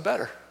got something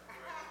better.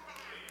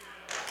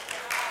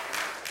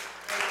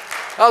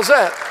 How's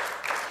that?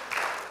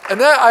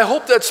 And that, I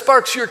hope that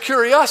sparks your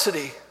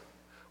curiosity.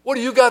 What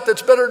do you got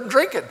that's better than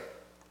drinking?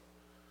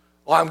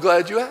 Well, I'm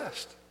glad you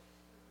asked.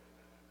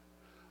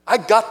 I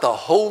got the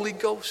Holy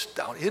Ghost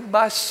down in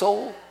my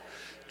soul,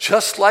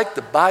 just like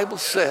the Bible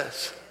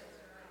says.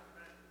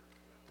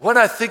 When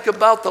I think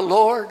about the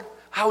Lord,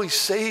 how he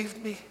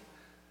saved me,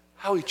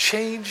 how he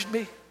changed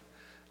me,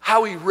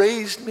 how he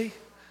raised me,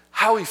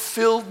 how he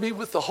filled me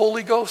with the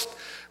Holy Ghost,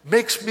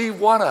 makes me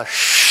want to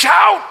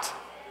shout.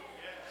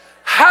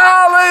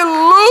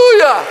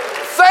 Hallelujah!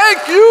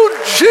 Thank you,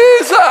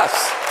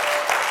 Jesus!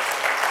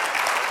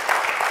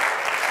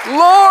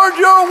 Lord,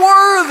 you're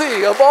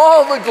worthy of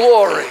all the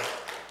glory.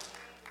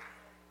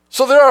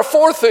 So there are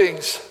 4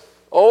 things.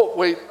 Oh,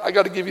 wait, I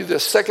got to give you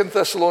this. 2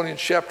 Thessalonians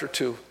chapter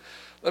 2.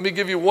 Let me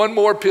give you one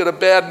more bit of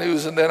bad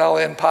news and then I'll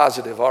end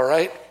positive, all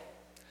right?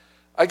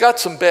 I got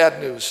some bad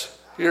news.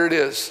 Here it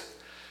is.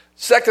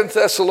 2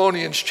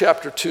 Thessalonians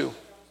chapter 2.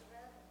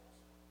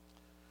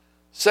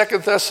 2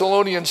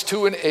 Thessalonians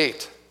 2 and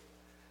 8.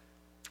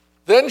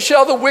 Then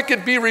shall the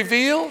wicked be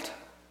revealed,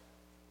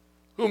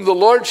 whom the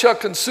Lord shall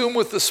consume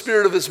with the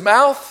spirit of his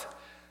mouth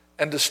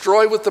and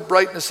destroy with the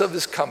brightness of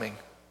his coming.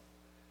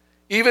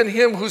 Even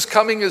him whose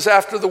coming is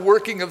after the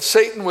working of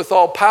Satan with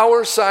all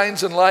power,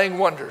 signs, and lying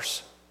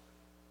wonders,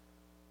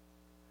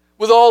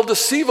 with all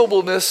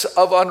deceivableness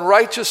of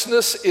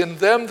unrighteousness in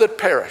them that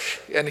perish.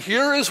 And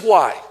here is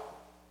why.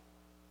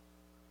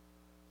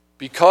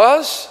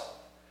 Because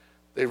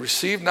they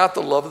receive not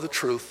the love of the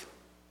truth,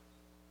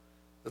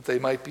 that they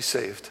might be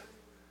saved.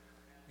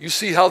 You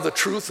see how the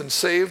truth and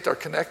saved are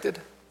connected?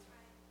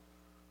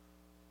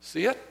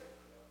 See it?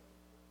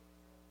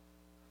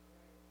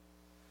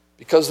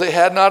 Because they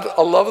had not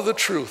a love of the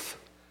truth,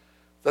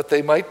 that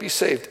they might be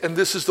saved. And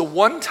this is the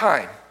one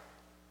time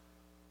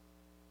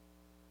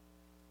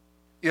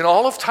in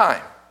all of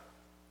time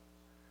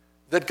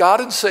that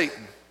God and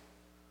Satan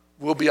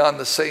will be on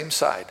the same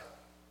side.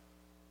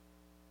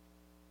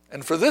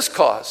 And for this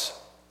cause,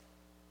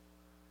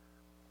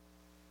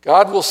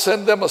 God will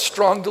send them a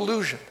strong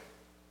delusion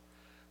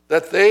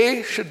that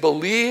they should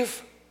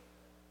believe.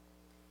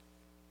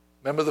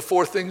 Remember the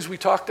 4 things we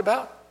talked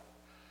about?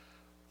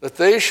 That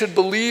they should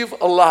believe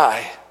a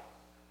lie,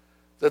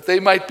 that they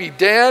might be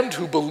damned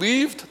who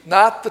believed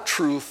not the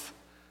truth,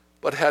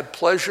 but had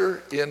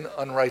pleasure in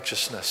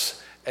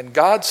unrighteousness. And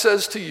God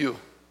says to you,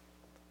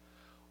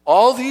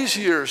 all these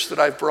years that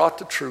I've brought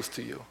the truth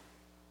to you,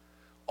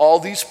 all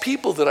these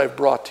people that I've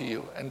brought to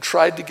you and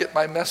tried to get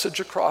my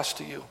message across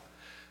to you,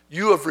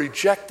 you have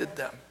rejected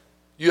them.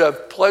 You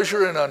have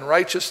pleasure in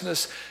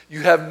unrighteousness.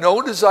 You have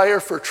no desire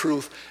for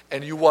truth,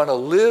 and you want to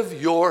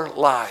live your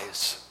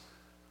lies.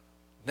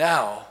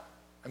 Now,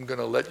 I'm going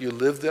to let you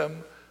live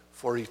them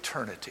for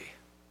eternity.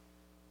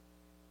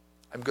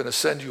 I'm going to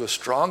send you a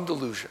strong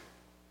delusion,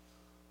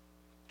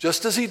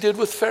 just as he did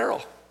with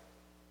Pharaoh.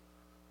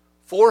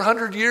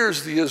 400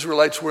 years the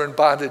Israelites were in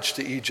bondage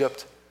to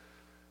Egypt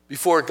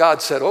before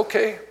God said,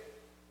 okay,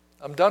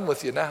 I'm done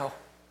with you now.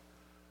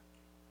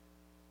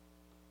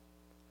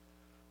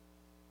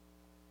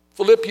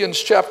 Philippians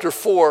chapter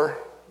 4,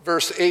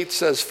 verse 8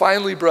 says,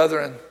 finally,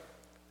 brethren,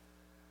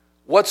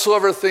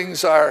 whatsoever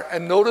things are,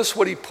 and notice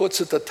what he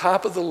puts at the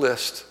top of the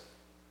list,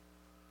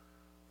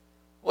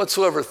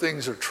 whatsoever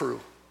things are true.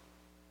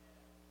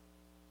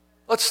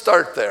 Let's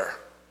start there.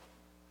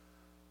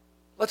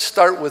 Let's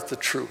start with the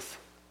truth.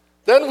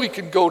 Then we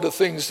can go to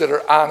things that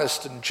are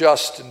honest and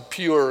just and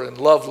pure and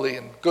lovely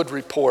and good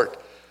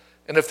report.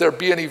 And if there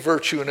be any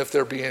virtue and if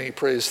there be any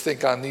praise,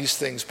 think on these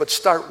things, but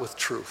start with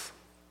truth.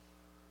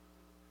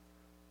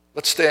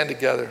 Let's stand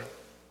together.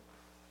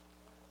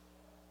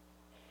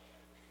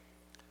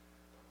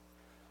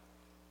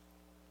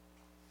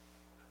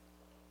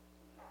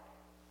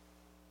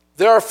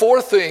 There are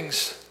 4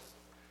 things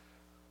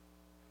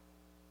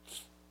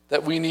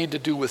that we need to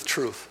do with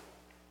truth.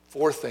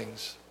 4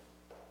 things.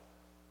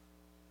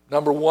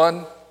 Number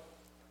 1,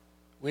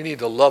 we need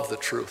to love the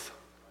truth.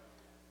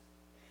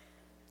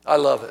 I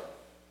love it.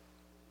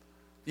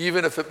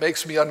 Even if it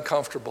makes me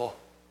uncomfortable.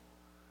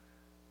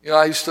 You know,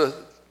 I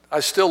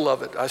still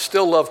love it. I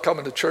still love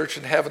coming to church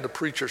and having the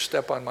preacher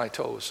step on my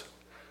toes,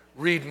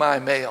 read my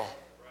mail,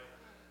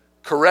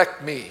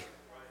 correct me.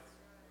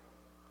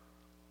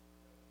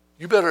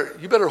 You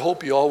better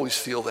hope you always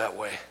feel that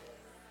way.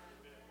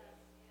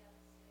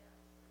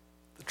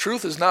 The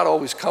truth is not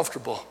always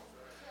comfortable,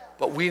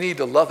 but we need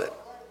to love it.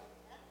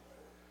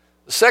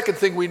 The second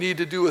thing we need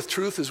to do with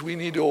truth is we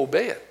need to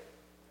obey it.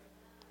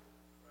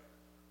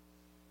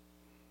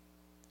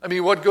 I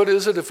mean, what good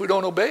is it if we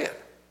don't obey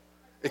it?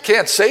 It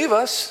can't save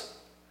us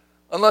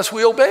unless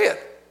we obey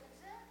it.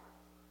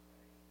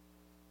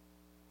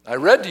 I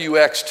read to you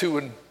Acts 2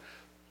 and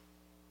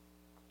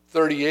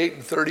 38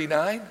 and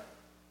 39.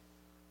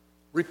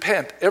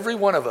 Repent. Every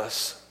one of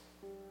us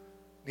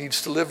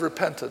needs to live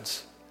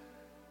repentance.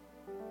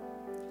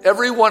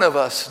 Every one of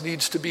us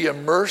needs to be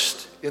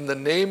immersed in the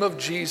name of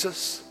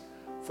Jesus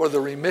for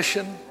the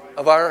remission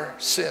of our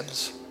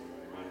sins.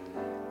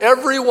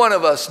 Every one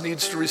of us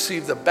needs to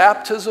receive the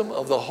baptism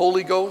of the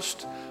Holy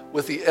Ghost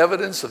with the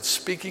evidence of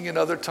speaking in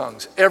other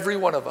tongues. Every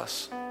one of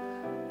us.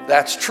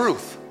 That's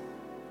truth.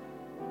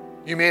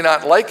 You may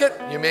not like it,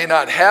 you may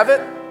not have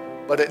it,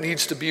 but it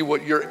needs to be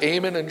what you're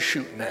aiming and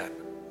shooting at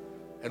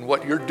and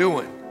what you're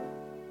doing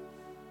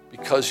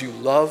because you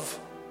love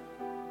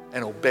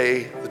and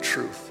obey the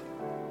truth.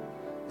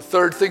 The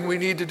third thing we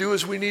need to do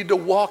is we need to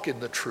walk in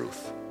the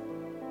truth.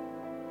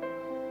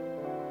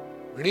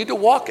 We need to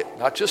walk it,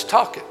 not just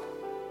talk it.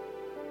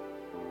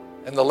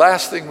 And the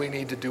last thing we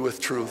need to do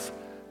with truth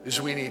is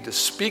we need to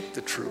speak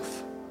the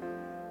truth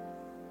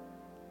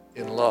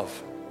in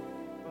love.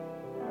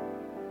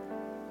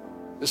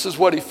 This is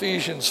what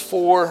Ephesians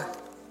 4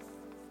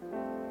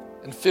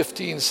 and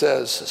 15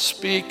 says.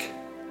 Speak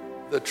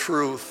the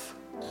truth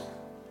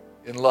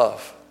in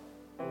love.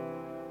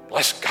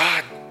 Bless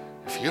God,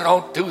 if you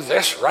don't do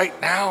this right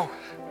now,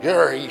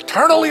 you're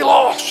eternally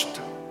lost.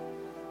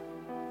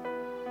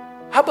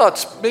 How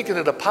about making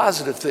it a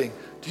positive thing?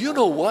 Do you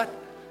know what?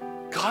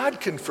 God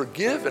can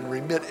forgive and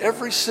remit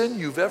every sin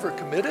you've ever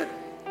committed.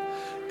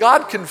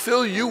 God can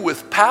fill you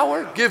with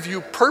power, give you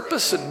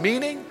purpose and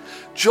meaning,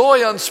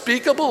 joy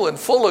unspeakable and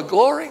full of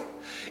glory.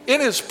 In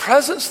his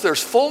presence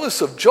there's fullness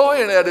of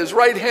joy, and at his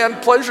right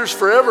hand pleasures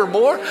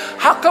forevermore.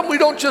 How come we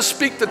don't just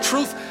speak the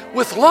truth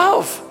with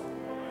love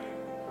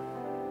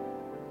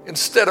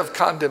instead of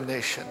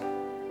condemnation?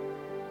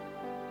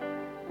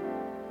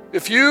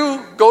 If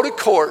you go to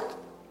court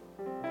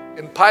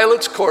in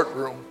Pilate's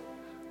courtroom,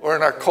 or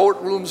in our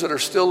courtrooms that are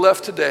still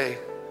left today,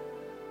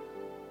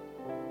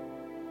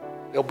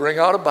 they'll bring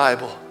out a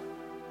Bible.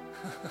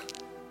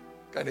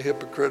 Kind of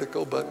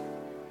hypocritical, but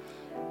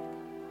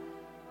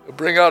they'll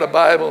bring out a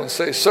Bible and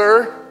say,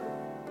 "Sir,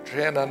 put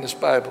your hand on this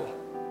Bible.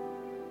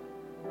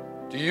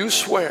 Do you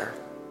swear?"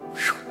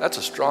 Whew, that's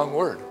a strong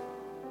word.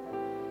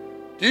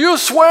 "Do you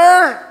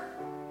swear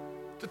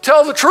to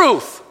tell the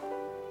truth,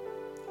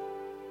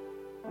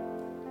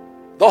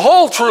 the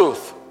whole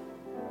truth,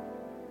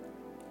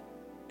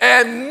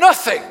 and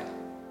nothing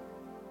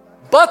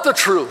but the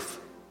truth,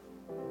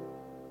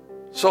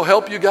 so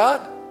help you God?"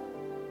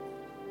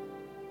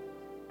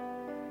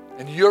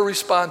 And your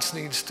response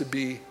needs to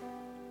be,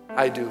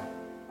 "I do."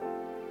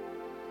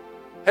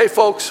 Hey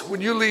folks,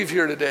 when you leave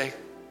here today,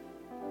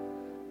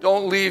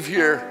 don't leave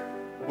here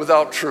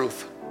without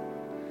truth.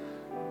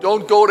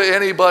 Don't go to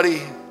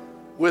anybody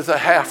with a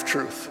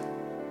half-truth.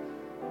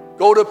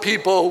 Go to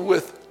people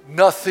with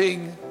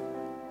nothing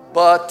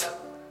but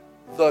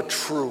the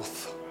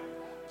truth.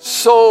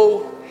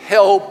 So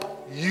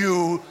help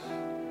you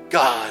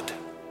God.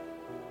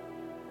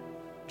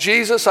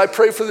 Jesus, I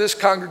pray for this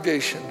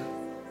congregation,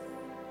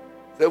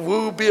 that we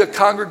will be a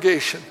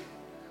congregation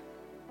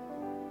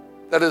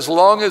that as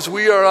long as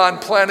we are on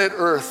planet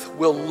Earth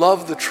will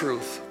love the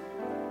truth,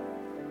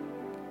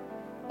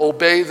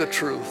 obey the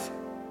truth,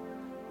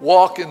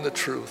 walk in the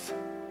truth,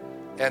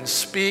 and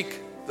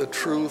speak the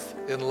truth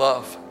in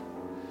love.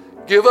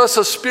 Give us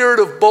a spirit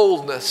of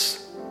boldness.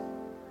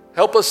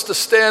 Help us to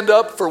stand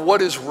up for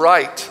what is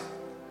right.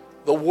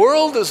 The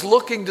world is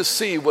looking to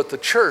see what the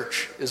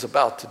church is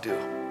about to do.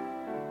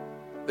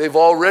 They've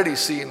already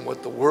seen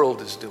what the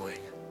world is doing.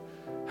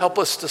 Help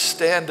us to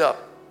stand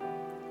up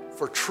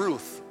for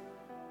truth,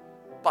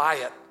 buy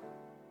it,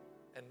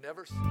 and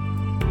never...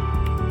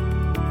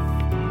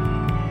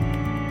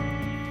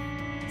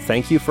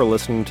 Thank you for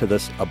listening to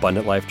this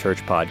Abundant Life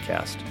Church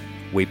podcast.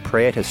 We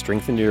pray it has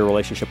strengthened your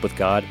relationship with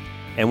God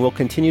and will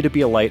continue to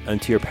be a light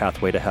unto your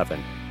pathway to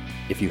heaven.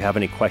 If you have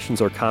any questions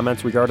or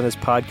comments regarding this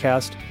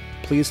podcast,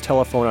 please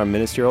telephone our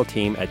ministerial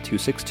team at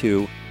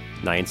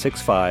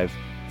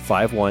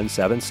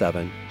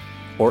 262-965-5177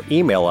 or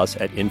email us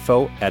at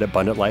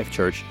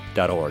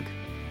info@abundantlifechurch.org.